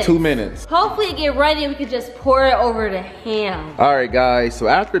 2 minutes. 2 minutes. Hopefully it get ready and we can just pour it over the ham. All right, guys. So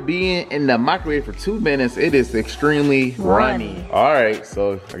after being in the microwave for 2 minutes, it is extremely runny. All right.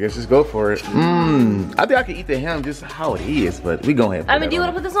 So I guess just go for it. I think I can eat the ham just how it is, but we go ahead. I mean, do you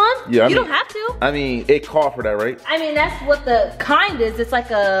want to put this on? Yeah. You don't have to. I mean, it called for that, right? I mean, that's what the kind is. It's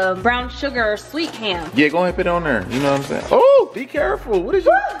like a brown sugar sweet sweet ham. Yeah, go ahead and put it on there. You know what I'm saying? Oh, be careful. What is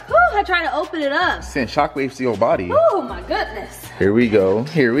you? I tried to open it up. Send shockwaves to your body. Oh my goodness. Here we go.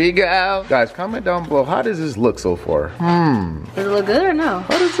 Here we go. Guys, comment down below. How does this look so far? Does it look good or no?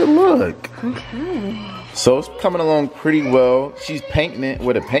 How does it look? Okay. So it's coming along pretty well. She's painting it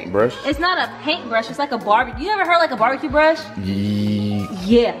with a paintbrush. It's not a paintbrush. It's like a barbecue. You ever heard like a barbecue brush?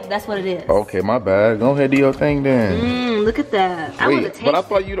 Yeah, that's what it is. Okay, my bad. Go ahead, do your thing then. Look at that. I want to taste but I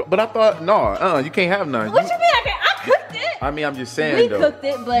thought you. But I thought no. You can't have none. What you mean? I cooked it. I mean, I'm just saying. We though, cooked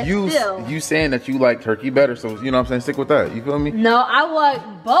it, but still. You saying that you like turkey better, so you know what I'm saying. Stick with that. You feel me? No, I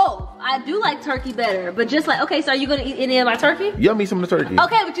want both. I do like turkey better, but just like okay. So are you gonna eat any of my turkey? Yum, eat some of the turkey.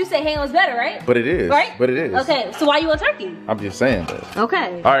 Okay, but you say ham was better, right? But it is. Right? But it is. Okay, so why you want turkey? I'm just saying though.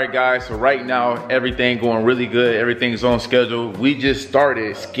 Okay. All right, guys. So right now, everything going really good. Everything's on schedule. We just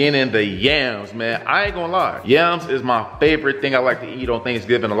started skinning the yams, man. I ain't gonna lie. Yams is my favorite thing I like to eat on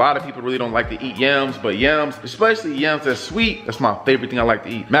Thanksgiving. A lot of people really don't like to eat yams, but yams, especially yams that's sweet, that's my favorite thing I like to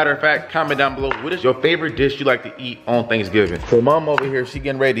eat. Matter of fact, comment down below, what is your favorite dish you like to eat on Thanksgiving? So mom over here, she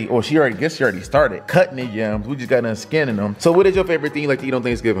getting ready, or she already started cutting the yams. We just got done skinning them. So what is your favorite thing you like to eat on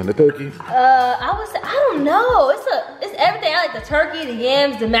Thanksgiving? The turkey? I would say, I don't know. It's everything. I like the turkey, the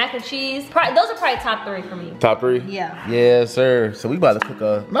yams, the mac and cheese. Those are probably top 3 for me. Top 3? Yeah. Yes, sir. So we about to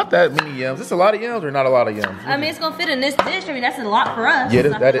cook not that many yams. It's a lot of yams or not a lot of yams? I mean, it's gonna fit in this dish. I mean, that's a lot for us. Yeah,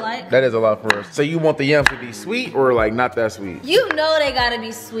 that is a lot for us. So you want the yams to be sweet or like not that sweet? You know they gotta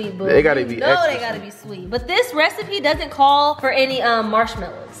be sweet, boo. They gotta be extra they gotta be sweet. But this recipe doesn't call for any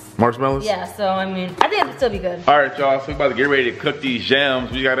marshmallows. Marshmallows? Yeah, so I mean, I think it'll still be good. All right, y'all, so we about to get ready to cook these yams.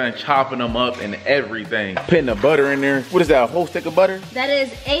 We got done chopping them up and everything. Putting the butter in there. What is that, a whole stick of butter? That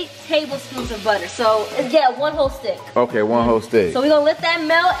is 8 tablespoons of butter. So, yeah, 1 whole stick. Okay, 1 whole stick. So we're gonna let that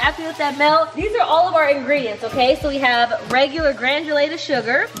melt. After we let that melt, these are all of our ingredients, okay? So we have regular granulated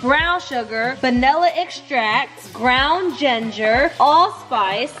sugar, brown sugar, vanilla extract, ground ginger,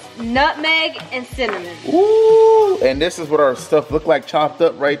 allspice, nutmeg, and cinnamon. Ooh, and this is what our stuff look like chopped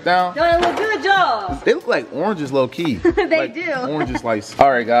up right now. Don't it look good, y'all? They look like oranges low key. They like do. Oranges slice.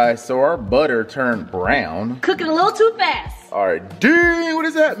 All right, guys, so our butter turned brown. Cooking a little too fast. All right, dang, what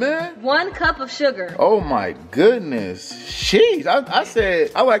is that, man? 1 cup of sugar. Oh my goodness. Jeez, I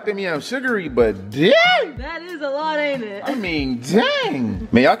said I like them yams sugary, but dang. That is a lot, ain't it? I mean, dang.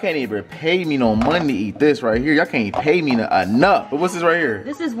 Man, y'all can't even pay me no money to eat this right here. Y'all can't pay me enough. But what's this right here?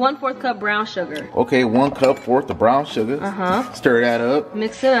 This is 1/4 cup brown sugar. Okay, 1 cup, 1/4 of brown sugar. Stir that up.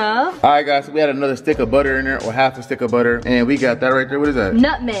 Mix it up. All right, guys, so we had another stick of butter in there, or half a stick of butter. And we got that right there. What is that?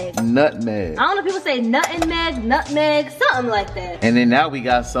 Nutmeg. Nutmeg. I don't know if people say nutmeg, something like that. And then now we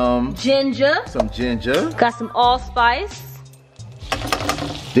got some ginger. Some ginger. Got some allspice.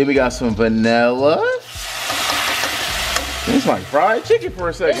 Then we got some vanilla. It's like fried chicken for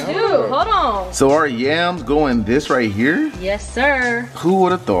a second. They do. Hold on. So our yams go in this right here? Yes, sir. Who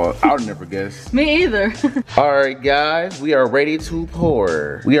would have thought? I would never guess. Me either. All right, guys, we are ready to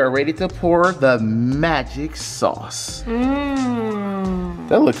pour. We are ready to pour the magic sauce.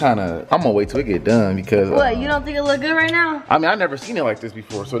 That look kind of, I'm gonna wait till it get done because. What, you don't think it look good right now? I mean, I never seen it like this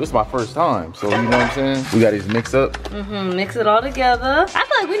before, so this is my first time. So, you know what I'm saying? We got these mixed up. Mix it all together. I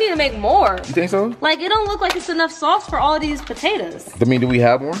feel like we need to make more. You think so? Like, it don't look like it's enough sauce for all of these potatoes. I mean, do we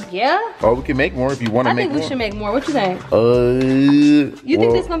have more? Yeah. Oh, we can make more if you want to make more. I think we should make more. What you think? You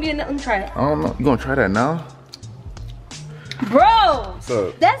think this is gonna be enough? Let me try it. I don't know. You gonna try that now? Bro, what's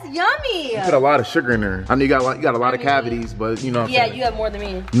up? That's yummy. You put a lot of sugar in there. I know you got a lot of cavities, but you know what I'm saying? You have more than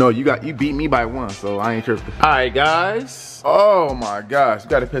me. No, you beat me by 1, so I ain't tripping. All right, guys. Oh my gosh, you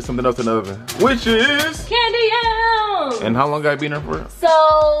gotta put something else in the oven, which is candy yams. And how long got it been there for?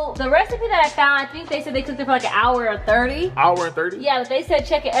 So the recipe that I found, I think they said they cooked it for like an hour or 30. Hour and 30? Yeah, but they said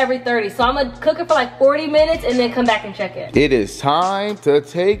check it every 30. So I'm gonna cook it for like 40 minutes and then come back and check it. It is time to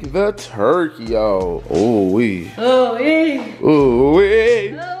take the turkey out. Ooh wee. Oh wee. Ooh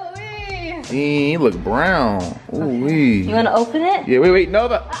wee. Oh wee. You look brown. Ooh wee. You wanna open it? Yeah, wait,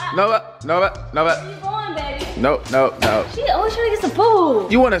 Nova. Nova. Where you going, baby? No. She always trying to get some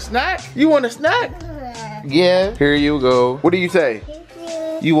food. You want a snack? You want a snack? Yeah. Here you go. What do you say?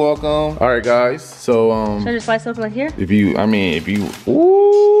 You welcome. All right, guys. So should I just slice open like here? If you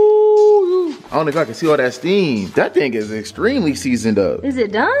ooh, I don't know if I can see all that steam. That thing is extremely seasoned up. Is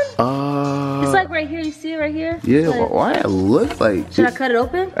it done? It's like right here. You see it right here? Yeah. Like, why it look like? Should I cut it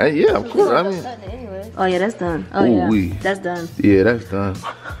open? Yeah, of course. I mean. Oh yeah, that's done. Oh ooh, yeah, wee. that's done. Yeah, that's done.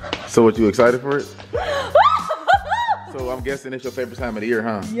 So, what, you excited for it? So I'm guessing it's your favorite time of the year,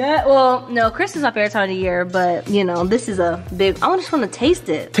 huh? Yeah, well, no, Christmas is my favorite time of the year, but you know, this is a big, I just want to taste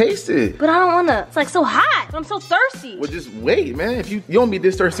it. Taste it. But I don't want to, it's like so hot, but I'm so thirsty. Well, just wait, man. If you don't be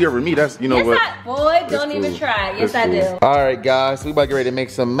this thirsty over me, that's, you know yes, what? Boy, don't even try. Yes, I do. All right, guys, so we about to get ready to make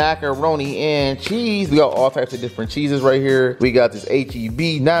some macaroni and cheese. We got all types of different cheeses right here. We got this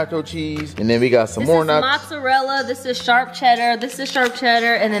HEB nacho cheese, and then we got some more nacho. This is mozzarella, this is sharp cheddar, this is sharp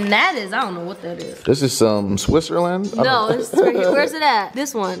cheddar, and then that is, I don't know what that is. This is some Switzerland? No, it's right here. Where's it at?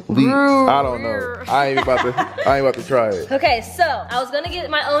 This one. I don't know. I ain't about to try it. Okay, so I was gonna get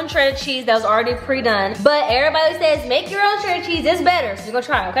my own shredded cheese that was already pre-done, but everybody says make your own shredded cheese, it's better. So you're gonna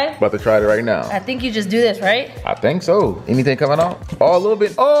try, okay? About to try it right now. I think you just do this, right? I think so. Anything coming out? Oh, a little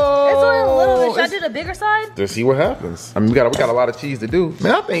bit. Oh, it's only a little bit. Should I do the bigger side? To see what happens. I mean, we got a lot of cheese to do.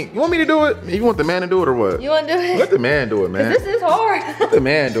 Man, I think, you want me to do it? You want the man to do it or what? You want to do it? Let the man do it, man. This is hard. Let the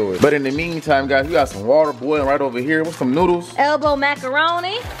man do it. But in the meantime, guys, we got some water boiling right over here with some noodles. Elbow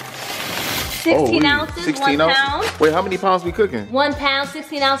macaroni. 16 ounces, 16 1 pound. Wait, how many pounds we cooking? 1 pound,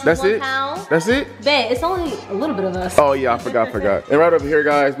 16 ounces, That's 1 it? pound. That's it? Babe, it's only a little bit of us. Oh yeah, I forgot. And right over here,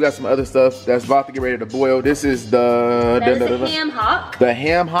 guys, we got some other stuff that's about to get ready to boil. This is the ham hock. The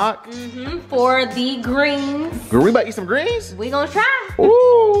ham hock? For the greens. We about to eat some greens? We gonna try.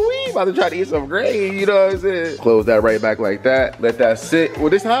 Ooh, we about to try to eat some greens, you know what I'm saying? Close that right back like that. Let that sit. Well,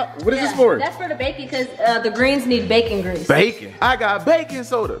 this hot? What is this for? That's for the bacon because the greens need bacon grease. Bacon? I got baking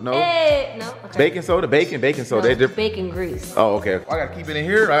soda. No. Hey, no. Okay. Baking soda? Baking soda. No, bacon grease. Oh, okay. I gotta keep it in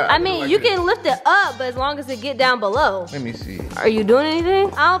here. I mean, you can lift it up, but as long as it get down below. Let me see. Are you doing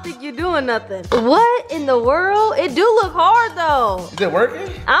anything? I don't think you're doing nothing. What in the world? It do look hard though. Is it working?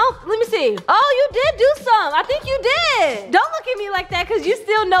 Let me see. Oh, you did do some. I think you did. Don't look at me like that because you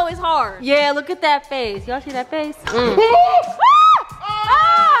still know it's hard. Yeah, look at that face. Y'all see that face? What?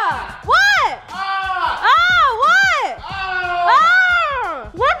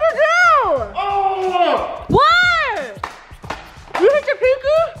 What to do? What? You hit your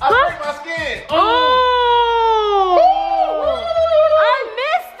pinky? I break my skin.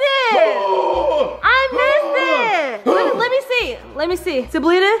 Let me see. Is it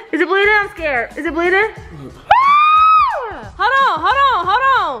bleeding? I'm scared. Is it bleeding? Hold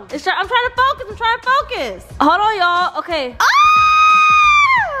on. I'm trying to focus. Hold on, y'all. Okay.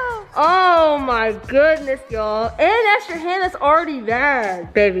 Oh my goodness, y'all. And that's your hand that's already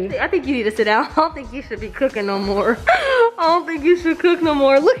bad, baby. I think you need to sit down. I don't think you should be cooking no more. I don't think you should cook no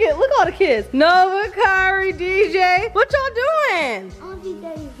more. Look all the kids. Nova, Kyrie, DJ. What y'all doing?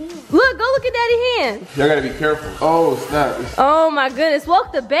 Look, go look at daddy's hands. Y'all gotta be careful. Oh, snap. Oh my goodness.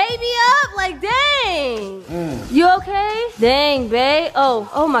 Woke the baby up? Like, dang. You okay? Dang, babe.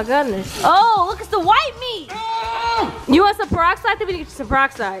 Oh my goodness. Oh, look, it's the white meat. You want some peroxide? I think we can get you some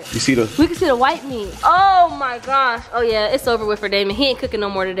peroxide. You see we can see the white meat. Oh my gosh. Oh yeah, it's over with for Damien. He ain't cooking no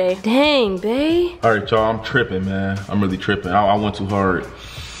more today. Dang, babe. All right, y'all, I'm tripping, man. I'm really tripping. I went too hard.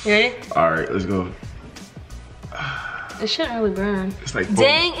 You ready? All right, let's go. It shouldn't really burn. It's like,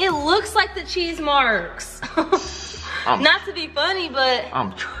 dang, it looks like the cheese marks. Not to be funny, but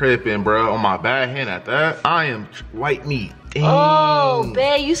I'm tripping, bro. On my bad hand at that. I am white meat. Dang. Oh,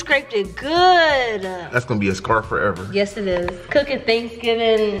 babe, you scraped it good. That's gonna be a scar forever. Yes, it is. Cooking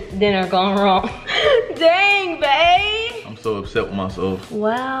Thanksgiving dinner gone wrong. Dang, babe. I'm so upset with myself.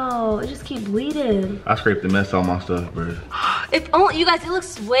 Wow, it just keep bleeding. I scraped the mess out my stuff, bro. If only, you guys, it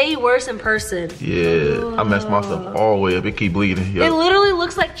looks way worse in person. Yeah, I messed my stuff all the way up. It keep bleeding. Yep. It literally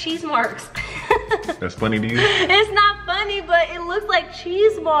looks like cheese marks. That's funny to you? It's not funny, but it looks like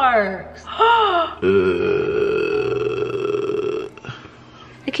cheese marks.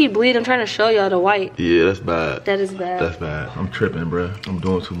 It keep bleeding. I'm trying to show y'all the white. Yeah, that's bad. That is bad. That's bad. I'm tripping, bro. I'm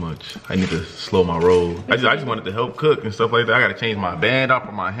doing too much. I need to slow my roll. I just wanted to help cook and stuff like that. I gotta change my band off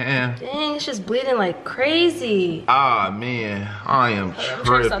of my hand. Dang, it's just bleeding like crazy. Ah, man. I am tripping. I'm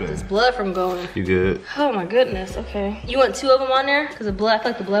trying to stop this blood from going. You good? Oh my goodness. Okay. You want 2 of them on there? Because the blood, I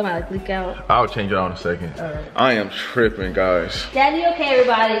feel like the blood might like leak out. I'll change it out in a second. All right. I am tripping, guys. Daddy, okay,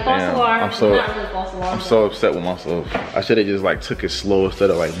 everybody. False alarm. I'm so, not really false alarm, I'm so upset with myself. I should have just like took it slow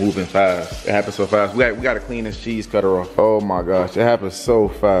instead of like moving fast. It happened so fast. We got to clean this cheese cutter off. Oh my gosh, it happened so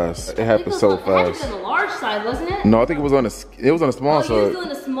fast. It happened so fast. It happened on the large side, wasn't it? No, I think it was on the small side. Oh, you was doing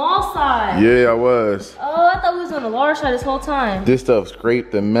the small side. Yeah, I was. Oh, I thought we was on the large side this whole time. This stuff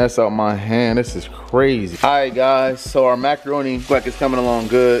scraped the mess out my hand. This is crazy. All right, guys. So our macaroni looks like it's coming along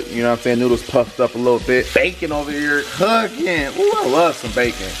good. You know what I'm saying? Noodles puffed up a little bit. Bacon over here cooking. Ooh, I love some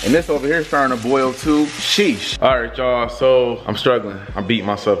bacon. And this over here is starting to boil too. Sheesh. All right, y'all. So I'm struggling. I'm beating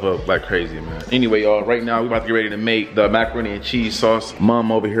myself up like crazy, man. Anyway, y'all, right now we about to get ready to make the macaroni and cheese sauce. Mom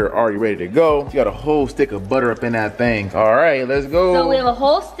over here already ready to go. She got a whole stick of butter up in that thing. All right, let's go. So we have a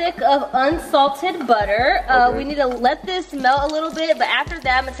whole stick of unsalted butter. Okay. We need to let this melt a little bit, but after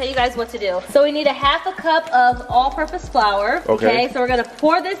that, I'm gonna tell you guys what to do. So we need a half a cup of all-purpose flour. Okay. So we're gonna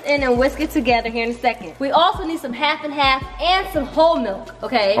pour this in and whisk it together here in a second. We also need some half and half and some whole milk,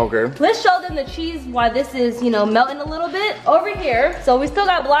 okay? Okay. Let's show them the cheese while this is, you know, melting a little bit. Over here, so we still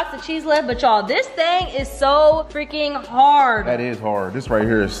got blocks of cheese left, but y'all, this thing is so freaking hard. That is hard. This right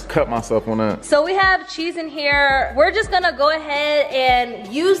here is cut myself on that. So we have cheese in here. We're just gonna go ahead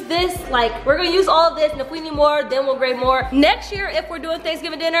and use this, like, we're gonna use all of this, and if we need more, then we'll grate more. Next year, if we're doing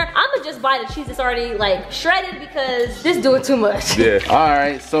Thanksgiving dinner, I'm gonna just buy the cheese that's already, like, shredded because this is doing too much. Yeah. All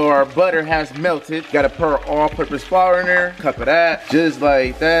right, so our butter has melted. Gotta pour all-purpose flour in there. Cup of that. Just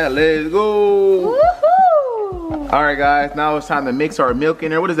like that. Let's go. Woohoo! All right, guys. Now it's time to mix our milk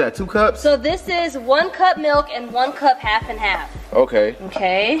in there. What is that, 2 cups? So this is 1 cup milk and 1 cup half and half. Okay.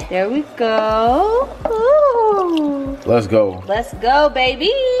 Okay, there we go. Ooh. Let's go. Let's go,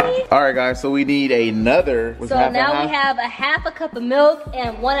 baby. All right, guys. So we need another. So now we have a half a cup of milk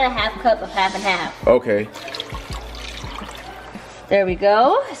and 1.5 cup of half and half. Okay. There we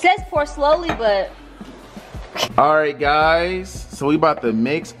go. It says pour slowly, but. All right, guys. So we about to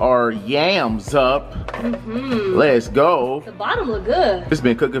mix our yams up. Let's go. The bottom look good. It's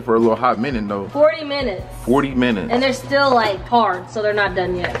been cooking for a little hot minute though. 40 minutes. 40 minutes. And they're still like hard, so they're not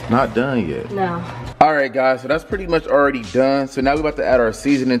done yet. Not done yet. No. All right, guys, so that's pretty much already done. So now we're about to add our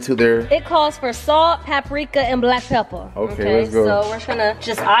seasoning to there. It calls for salt, paprika, and black pepper. Okay, let's go. So we're gonna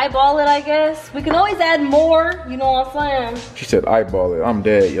just eyeball it, I guess. We can always add more, you know what I'm saying? She said eyeball it. I'm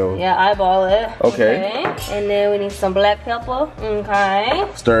dead, yo. Yeah, eyeball it. Okay. And then we need some black pepper. Okay.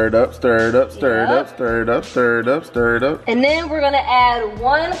 Stir it up, stir it up, stir it Yep. up, stir it up, stir it up, stir it up. And then we're gonna add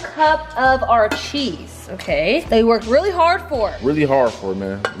 1 cup of our cheese. Okay. They worked really hard for it. Really hard for it,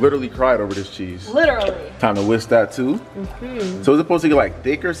 man. Literally cried over this cheese. Literally. Time to whisk that too. So is it supposed to get like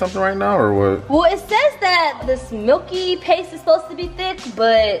thick or something right now, or what? Well, it says that this milky paste is supposed to be thick,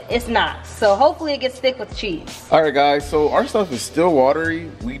 but it's not. So hopefully it gets thick with cheese. All right, guys. So our stuff is still watery.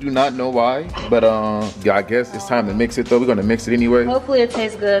 We do not know why, but yeah, I guess it's time to mix it though. We're gonna mix it anyway. Hopefully it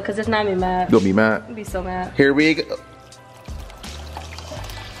tastes good, because if not, me mad. You'll be mad. I'd be so mad. Here we go.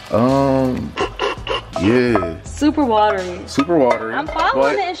 Yeah. Super watery. Super watery. I'm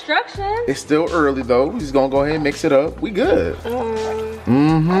following the but instructions. it's still early though. We just gonna go ahead and mix it up. We good.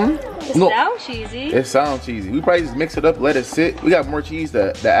 It sounds cheesy. It sounds cheesy. We probably just mix it up, let it sit. We got more cheese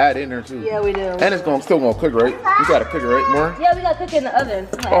to add in there too. Yeah, we do. And it's still gonna cook, right? We gotta cook it right more. Yeah, we gotta cook it in the oven.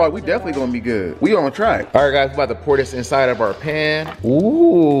 Oh, we definitely gonna be good. We on track. All right, guys, we about to pour this inside of our pan.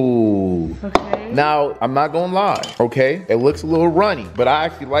 Ooh. Okay. Now, I'm not gonna lie, okay? It looks a little runny, but I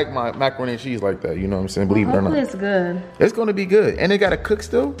actually like my macaroni and cheese like that. You know what I'm saying? Believe it or Hopefully not. it's good. It's gonna be good. And it gotta cook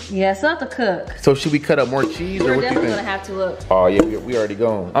still? Yeah, still have to cook. So should we cut up more cheese or We're what you definitely think? gonna have to look. Oh yeah, we already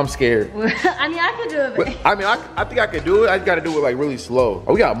gone. I'm scared. I mean, I could do it, But, babe. I mean, I think I could do it. I just gotta do it like really slow.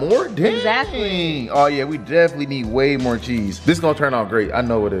 Oh, we got more? Dang. Exactly. Oh yeah, we definitely need way more cheese. This is gonna turn out great. I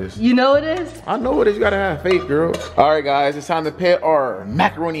know it is. You know it is? I know it is. You gotta have faith, girl. All right, guys, it's time to put our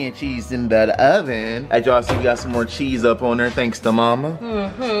macaroni and cheese in the oven. As y'all see, we got some more cheese up on there, thanks to mama.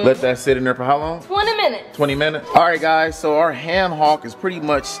 Let that sit in there for how long? 20 minutes. 20 minutes. All right, guys, so our hand hock is pretty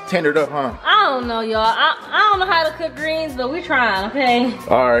much tendered up, huh? I don't know, y'all. I don't know how to cook greens, but we trying, okay?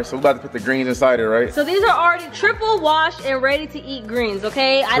 All right, so we're about to put the greens inside it, right? So these are already triple washed and ready to eat greens,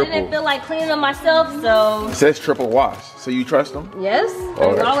 okay? I didn't Triple. feel like cleaning them myself, so It says triple wash, so you trust them? yes.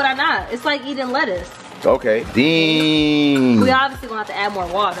 Okay. Why would I not? It's like eating lettuce. Okay. Ding. We obviously gonna have to add more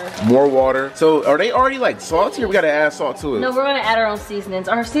water. More water. So are they already like salty or we gotta add salt to it? No, we're gonna add our own seasonings.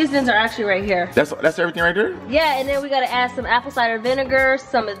 Our seasonings are actually right here. That's everything right there? Yeah, and then we gotta add some apple cider vinegar,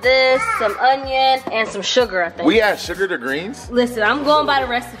 some of this, some onion, and some sugar, I think. We add sugar to greens? Listen, I'm going by the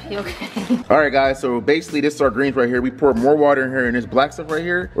recipe, okay? All right, guys, so basically this is our greens right here. We pour more water in here, and this black stuff right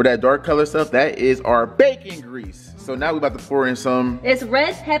here, or that dark color stuff, that is our bacon grease. So now we about to pour in some. It's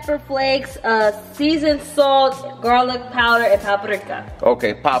red pepper flakes, seasoned salt, garlic powder, and paprika.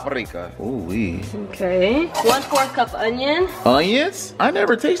 Okay, paprika. Ooh wee. Okay. 1/4 cup onion. Onions? I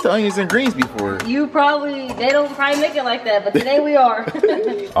never tasted onions and greens before. They don't probably make it like that, but today we are.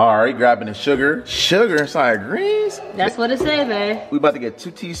 All right, grabbing the sugar. Sugar inside greens? That's what it says, man. We about to get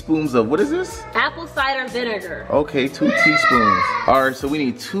 2 teaspoons of, what is this? Apple cider vinegar. Okay, 2 teaspoons. All right, so we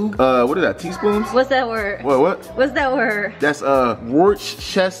need 2, what is that, teaspoons? What's that word? What? What's that word? That's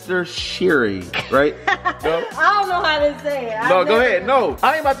Worcestershire sherry, right? No? I don't know how to say it. No, go ahead. No,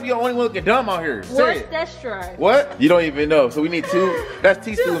 I ain't about to be the only one looking dumb out here. Say it. Worcestershire. What? You don't even know. So we need 2. That's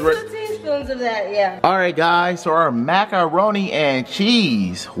teaspoons, Two right? teaspoons of that, yeah. All right, guys. So our macaroni and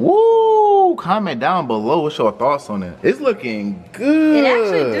cheese. Woo! Comment down below. What's your thoughts on it? It's looking good. It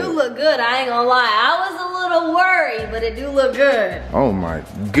actually do look good. I ain't gonna lie. I was a little worried, but it do look good. Oh my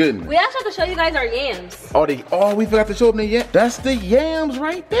goodness. We actually have to show you guys our yams. Oh, we forgot to show them the yams. That's the yams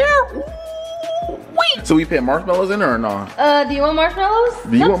right there. Ooh. Wait. So we put marshmallows in there or not? Do you want marshmallows?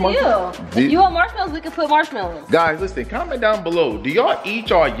 Do you It's want up marshmallows? to you. If you want marshmallows, we can put marshmallows. Guys, listen, comment down below. Do y'all eat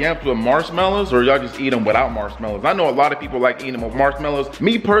y'all yams with marshmallows or y'all just eat them without marshmallows? I know a lot of people like eating them with marshmallows.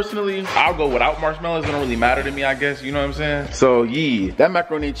 Me personally, I'll go without marshmallows. It don't really matter to me, I guess. You know what I'm saying? So yeah, that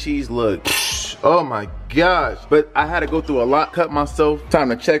macaroni and cheese look, oh my gosh. But I had to go through a lot, cut myself. Time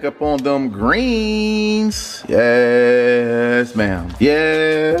to check up on them greens. Yes, ma'am.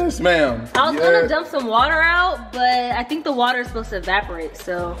 Yes, ma'am. I was gonna dump some water out, but I think the water is supposed to evaporate,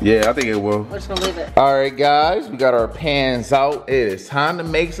 so yeah, I think it will. we're just gonna leave it. All right, guys, we got our pans out. It is time to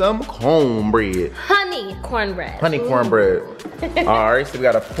make some cornbread. Honey cornbread. Honey cornbread. All right, so we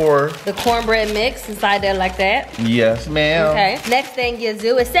gotta pour. The cornbread mix inside there like that. Yes, ma'am. Okay. Next thing you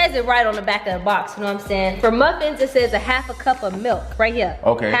do, it says it right on the back of the box. You know what I'm saying? For muffins, it says 1/2 cup of milk right here.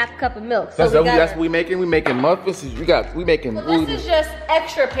 Okay. 1/2 cup of milk. That's what we making. We making muffins. We making. So this is just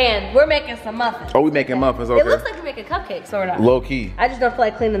extra pan. We're making some muffins. Oh, we making muffins. Okay. It looks like we're making cupcakes, sort of. Low key. I just don't feel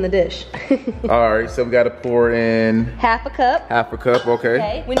like cleaning the dish. All right, so we gotta pour in 1/2 cup. 1/2 cup. Okay.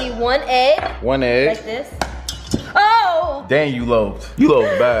 Okay. We need 1 egg. 1 egg. Like this. Oh! Dang, you loathed. You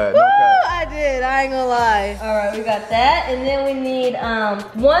loathed bad. Woo, No cap. I did. I ain't gonna lie. All right, we got that, and then we need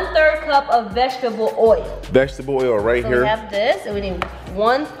 1/3 cup of vegetable oil. Vegetable oil right So here. we have this, and we need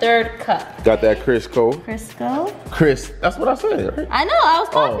 1/3 cup. Got that Crisco. Crisco. Chris, that's what I said, right? I know. I was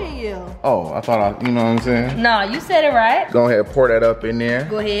copying you. Oh, I thought you know what I'm saying? No, you said it right. Go ahead, pour that up in there.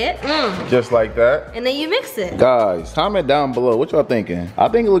 Go ahead. Just like that. And then you mix it. Guys, comment down below. What y'all thinking? I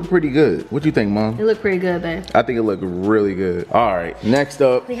think it looked pretty good. What you think, Mom? It looked pretty good, babe. I think it looked really good. All right, next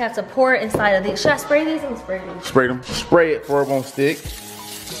up, We have to pour it inside of these. Should I spray these? I'm gonna spray them. spray them. Spray it for it won't stick.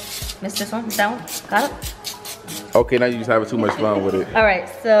 Miss this one? Miss that one? Got it? Okay, now you just having too much fun with it. All right,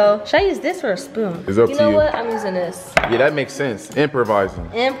 so should I use this or a spoon? It's up you to know you. what? I'm using this. Yeah, that makes sense. Improvising.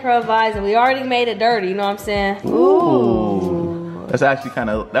 Improvising. We already made it dirty, you know what I'm saying? Ooh. That's actually kind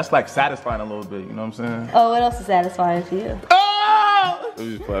of, that's like satisfying a little bit, you know what I'm saying? Oh, what else is satisfying for you? Oh!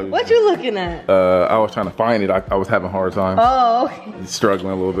 What you looking at? I was trying to find it. I was having a hard time. Oh, okay.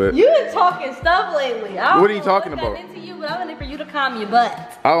 Struggling a little bit. You been talking stuff lately. I don't What are you know talking what's about? gotten into you, but I'm in for you to calm your butt.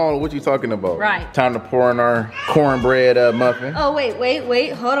 I don't know what you're talking about. Right. Time to pour in our cornbread muffin. Oh,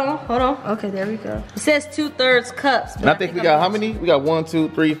 wait. Hold on. Okay, there we go. It says 2/3 cups. And I think we got how many? We got 1, 2,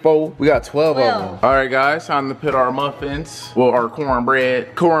 3, 4. We got 12 of 12. them. All right, guys, time to put our muffins. Well, our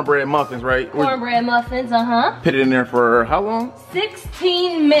cornbread muffins, right? Cornbread muffins, Put it in there for how long?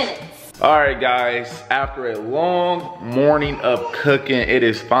 16 minutes. All right, guys, after a long morning of cooking, it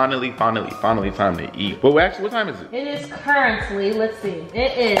is finally time to eat. But actually, what time is it? It is currently, let's see,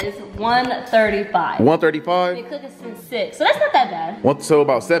 it is 1:35. 1:35? Been cooking since 6, so that's not that bad. So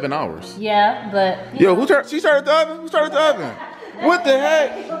about 7 hours. Yeah, but Yo, she started the oven? Who started the oven? What the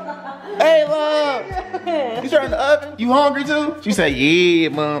heck? Hey, love. You starting the oven? You hungry too? She said, yeah,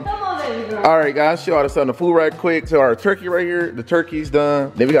 mom. come on, baby girl. All right, guys, show y'all the food right quick. So our turkey right here, the turkey's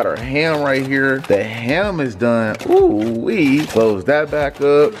done. Then we got our ham right here. The ham is done. Ooh, we close that back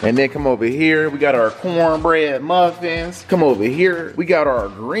up. And then come over here, we got our cornbread muffins. Come over here, we got our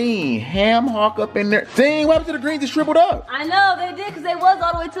green ham hock up in there. Dang, what happened to the greens? They shriveled up. I know they did because they was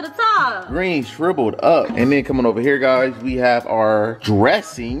all the way to the top. Green shriveled up. And then coming over here, guys, we have our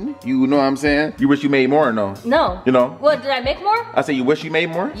dressing. You know what I'm saying? You wish you made more or no? No. You know? What, did I make more? I say you wish you made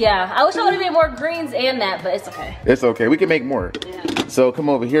more? Yeah, I wish I would have made more greens and that, but it's okay. It's okay, we can make more. Yeah. So come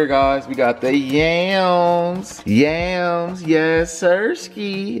over here, guys. We got the yams. Yams, yes,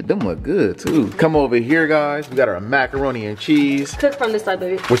 sirski. Them look good too. Come over here, guys. We got our macaroni and cheese. Cook from this side,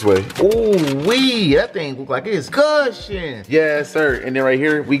 baby. Which way? Ooh, wee, that thing look like it's cushion. Yes, sir. And then right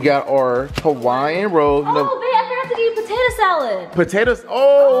here, we got our Hawaiian rolls. You know, Oh, babe, I forgot to salad. Potatoes,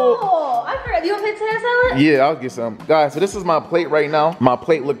 oh. Oh, I forgot. You want potato salad? Yeah, I'll get some. Guys, so this is my plate right now. My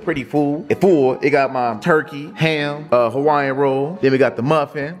plate look pretty full. It got my turkey, ham, Hawaiian roll. Then we got the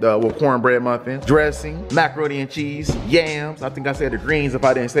muffin, the cornbread muffin, dressing, macaroni and cheese, yams. I think I said the greens if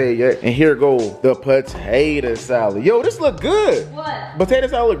I didn't say it yet. And here go the potato salad. Yo, this look good. What? Potato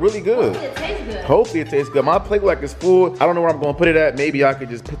salad look really good. Hopefully it tastes good. Hopefully it tastes good. My plate like it's full. I don't know where I'm gonna put it at. Maybe I could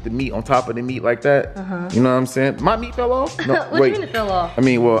just put the meat on top of the meat like that. You know what I'm saying? My meat fell off? No, What do you mean it fell off? I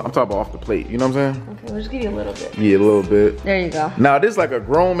mean, well, I'm talking about off the plate. You know what I'm saying? Okay, we'll just give you a little bit. Yeah, a little bit. There you go. Now this is like a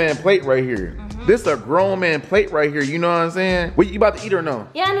grown man plate right here. This a grown man plate right here. You know what I'm saying? What, you about to eat or no?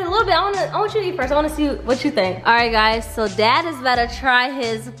 Yeah, I need a little bit. I want you to eat first. I want to see what you think. All right, guys. So Dad is about to try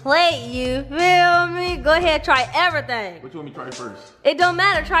his plate. You feel me? Go ahead, try everything. What you want me to try first? It don't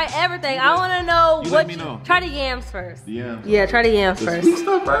matter. Try everything. I want to know you what let me know. Try the yams first. The yams. Yeah, try the yams The first. sweet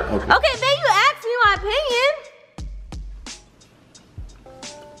stuff, right? Okay. Okay, man, you asked me my opinion.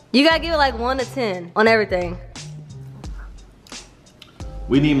 You gotta give it like 1 to 10 on everything.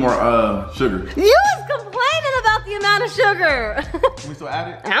 We need more sugar. You was complaining about the amount of sugar. Can we still add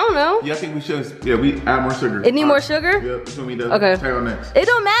it? I don't know. Yeah, I think we should. Yeah, we add more sugar. It need more sugar? Yeah, that's what we do. Okay. Take on next. It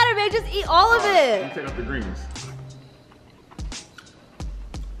don't matter, man. Just eat all of Let me it. take out the greens.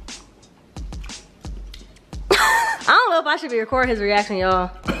 I don't know if I should be recording his reaction, y'all.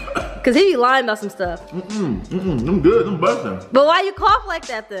 Cause he be lying about some stuff. Them good, them busting. But why you cough like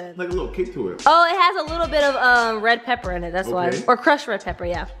that then? Like a little kick to it. Oh, it has a little bit of red pepper in it, that's why. Okay. Or crushed red pepper,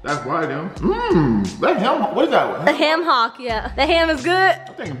 yeah. That's why them. That ham, what is that? The ham hock, yeah. The ham is good.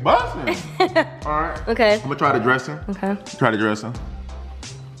 I think busting. All right. Okay. I'm gonna try the dressing. Okay. Try the dressing.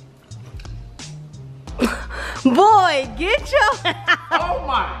 Boy, get your Oh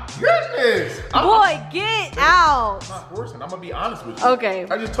my goodness. Boy, get out. I'm not forcing. I'm gonna be honest with you. Okay.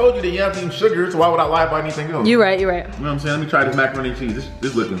 I just told you that yams need sugar, so why would I lie about anything else? You right, you right. You know what I'm saying? Let me try this macaroni and cheese.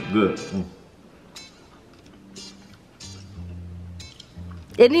 This looking good.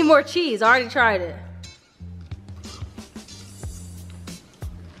 It need more cheese. I already tried it.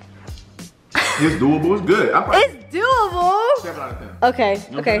 It's doable. It's good. It's doable. 7 out of 10. Okay,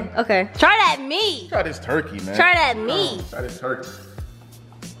 okay, Okay. okay. Try that meat. Try this turkey, man. Try that meat. Try this turkey.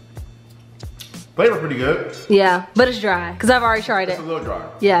 Flavor pretty good. Yeah, but it's dry. Cause I've already tried It's it. a little dry.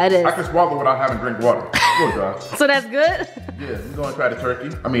 Yeah, it is. I can swallow without having to drink water. A little dry. So that's good? Yeah, we're gonna try the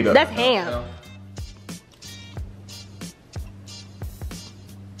turkey. I mean, That's ham.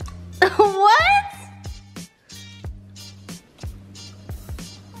 What?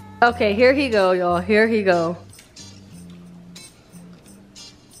 Okay, here he go, y'all. Here he go.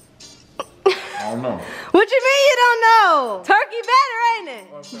 I don't know. What you mean you don't know? Turkey better, ain't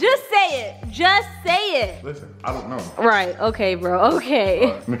it? Just say it. Just say it. Listen, I don't know. Right, okay, bro, okay.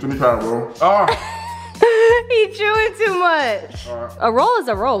 Let me try a roll. Oh, He chewing too much. Alright. A roll is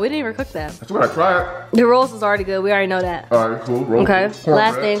a roll. We didn't even cook that. that's what I tried. The rolls is already good. We already know that. All right, cool. Roll. Okay. Cornbread.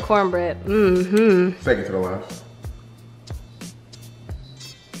 Last thing, cornbread. Mm-hmm. Second to the last.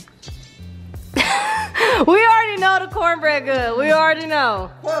 We already know the cornbread good. We already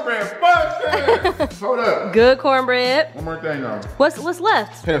know. Cornbread busted. Hold up. Good cornbread. One more thing now. What's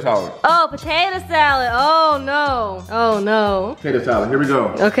left? Potato salad. Oh, potato salad. Oh no. Oh no. Potato salad. Here we go.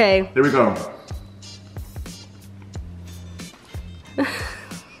 Okay. Here we go.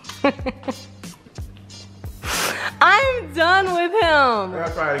 I'm done with him. I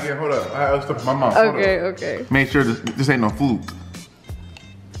gotta try it again. Hold up. I have stuff in my mouth. Hold Okay, up. okay. Make sure this ain't no fluke.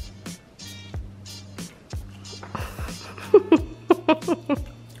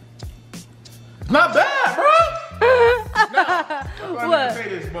 It's not bad, bro. What? Say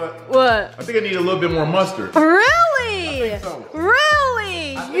this, but What? I think I need a little bit more mustard. Really? I think so.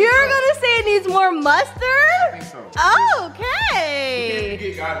 Really? I think You're so. gonna say it needs more mustard? I think so. Okay. We can't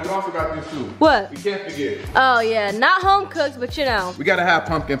forget, guys. We also got this too. What? We can't forget. Oh yeah, not home cooked, but you know. We gotta have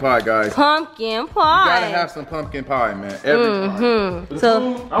pumpkin pie, guys. Pumpkin We pie. gotta have some pumpkin pie, man. Every time. The So,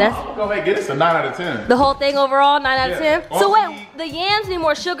 food, I'm that's- gonna go ahead and get us a 9 out of 10. The whole thing overall, 9 out of Yeah. 10? So All we wait, the yams need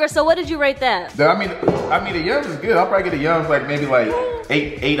more sugar, so what did you rate that? I mean the yums is good. I'll probably get the yums like maybe like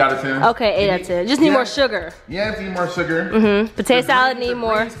 8 out of 10. Okay, 8 out of 10. Just need Yeah. more sugar. Yams need more sugar. Potato The salad greens- need the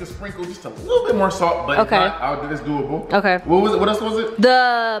more. greens could sprinkle just a little bit more salt, but Okay. it's doable. Okay. What was it? What else was it?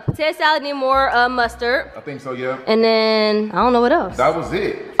 The potato salad need more mustard. I think so, yeah. And then, I don't know what else. That was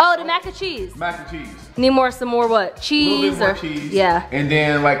it. Oh, the mac and cheese. Mac and cheese. Need some more what? Cheese? A little bit more cheese. Yeah. And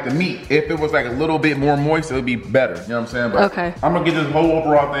then like the meat, if it was like a little bit more moist, it would be better. You know what I'm saying? But okay. I'm gonna get this whole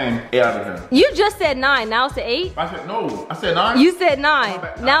overall thing out of here. You just said 9, now it's an 8? I said no, I said 9. You said 9,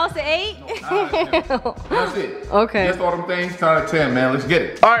 now it's an 8? No, that's it. Okay. Just all them things, 10 out of 10, man. Let's get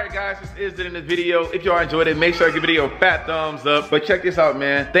it. All right, guys, this is it in the video. If y'all enjoyed it, make sure to give the video a fat thumbs up. But check this out,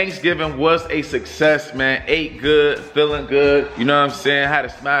 man. Thanksgiving was a success, man. Ate good, feeling good. You know what I'm saying? Had to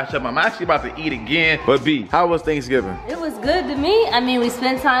smash up. I'm actually about to eat again. But B, how was Thanksgiving? It was good to me. I mean, we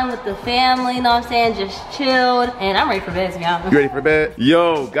spent time with the family, you know what I'm saying? Just chilled. And I'm ready for bed, to be honest. You ready for bed?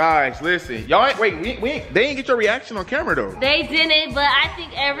 Yo, guys, listen. Y'all ain't, wait, they didn't get your reaction on camera, though. They didn't, but I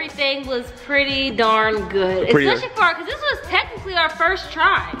think everything was pretty darn good. Especially for, because this was technically our first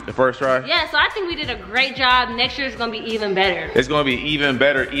try. The first try? Yeah, so I think we did a great job. Next year is gonna be even better. It's gonna be even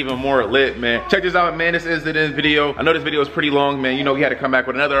better, even more lit, man. Check this out, man. This is the end video. I know this video is pretty long, man. You know we had to come back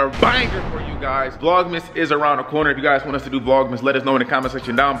with another banger for you guys. Vlogmas is around the corner. If you guys want us to do Vlogmas, let us know in the comment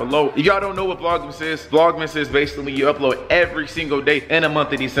section down below. If y'all don't know what Vlogmas is basically you upload every single day in the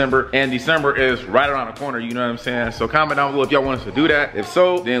month of December, and December is right around the corner, you know what I'm saying? So comment down below if y'all want us to do that. If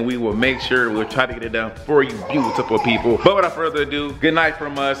so, then we will make sure we'll try to get it done for you beautiful people. But without further ado, good night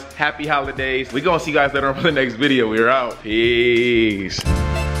from us. Happy holidays. We gonna see you guys later on for the next video. We're out. Peace.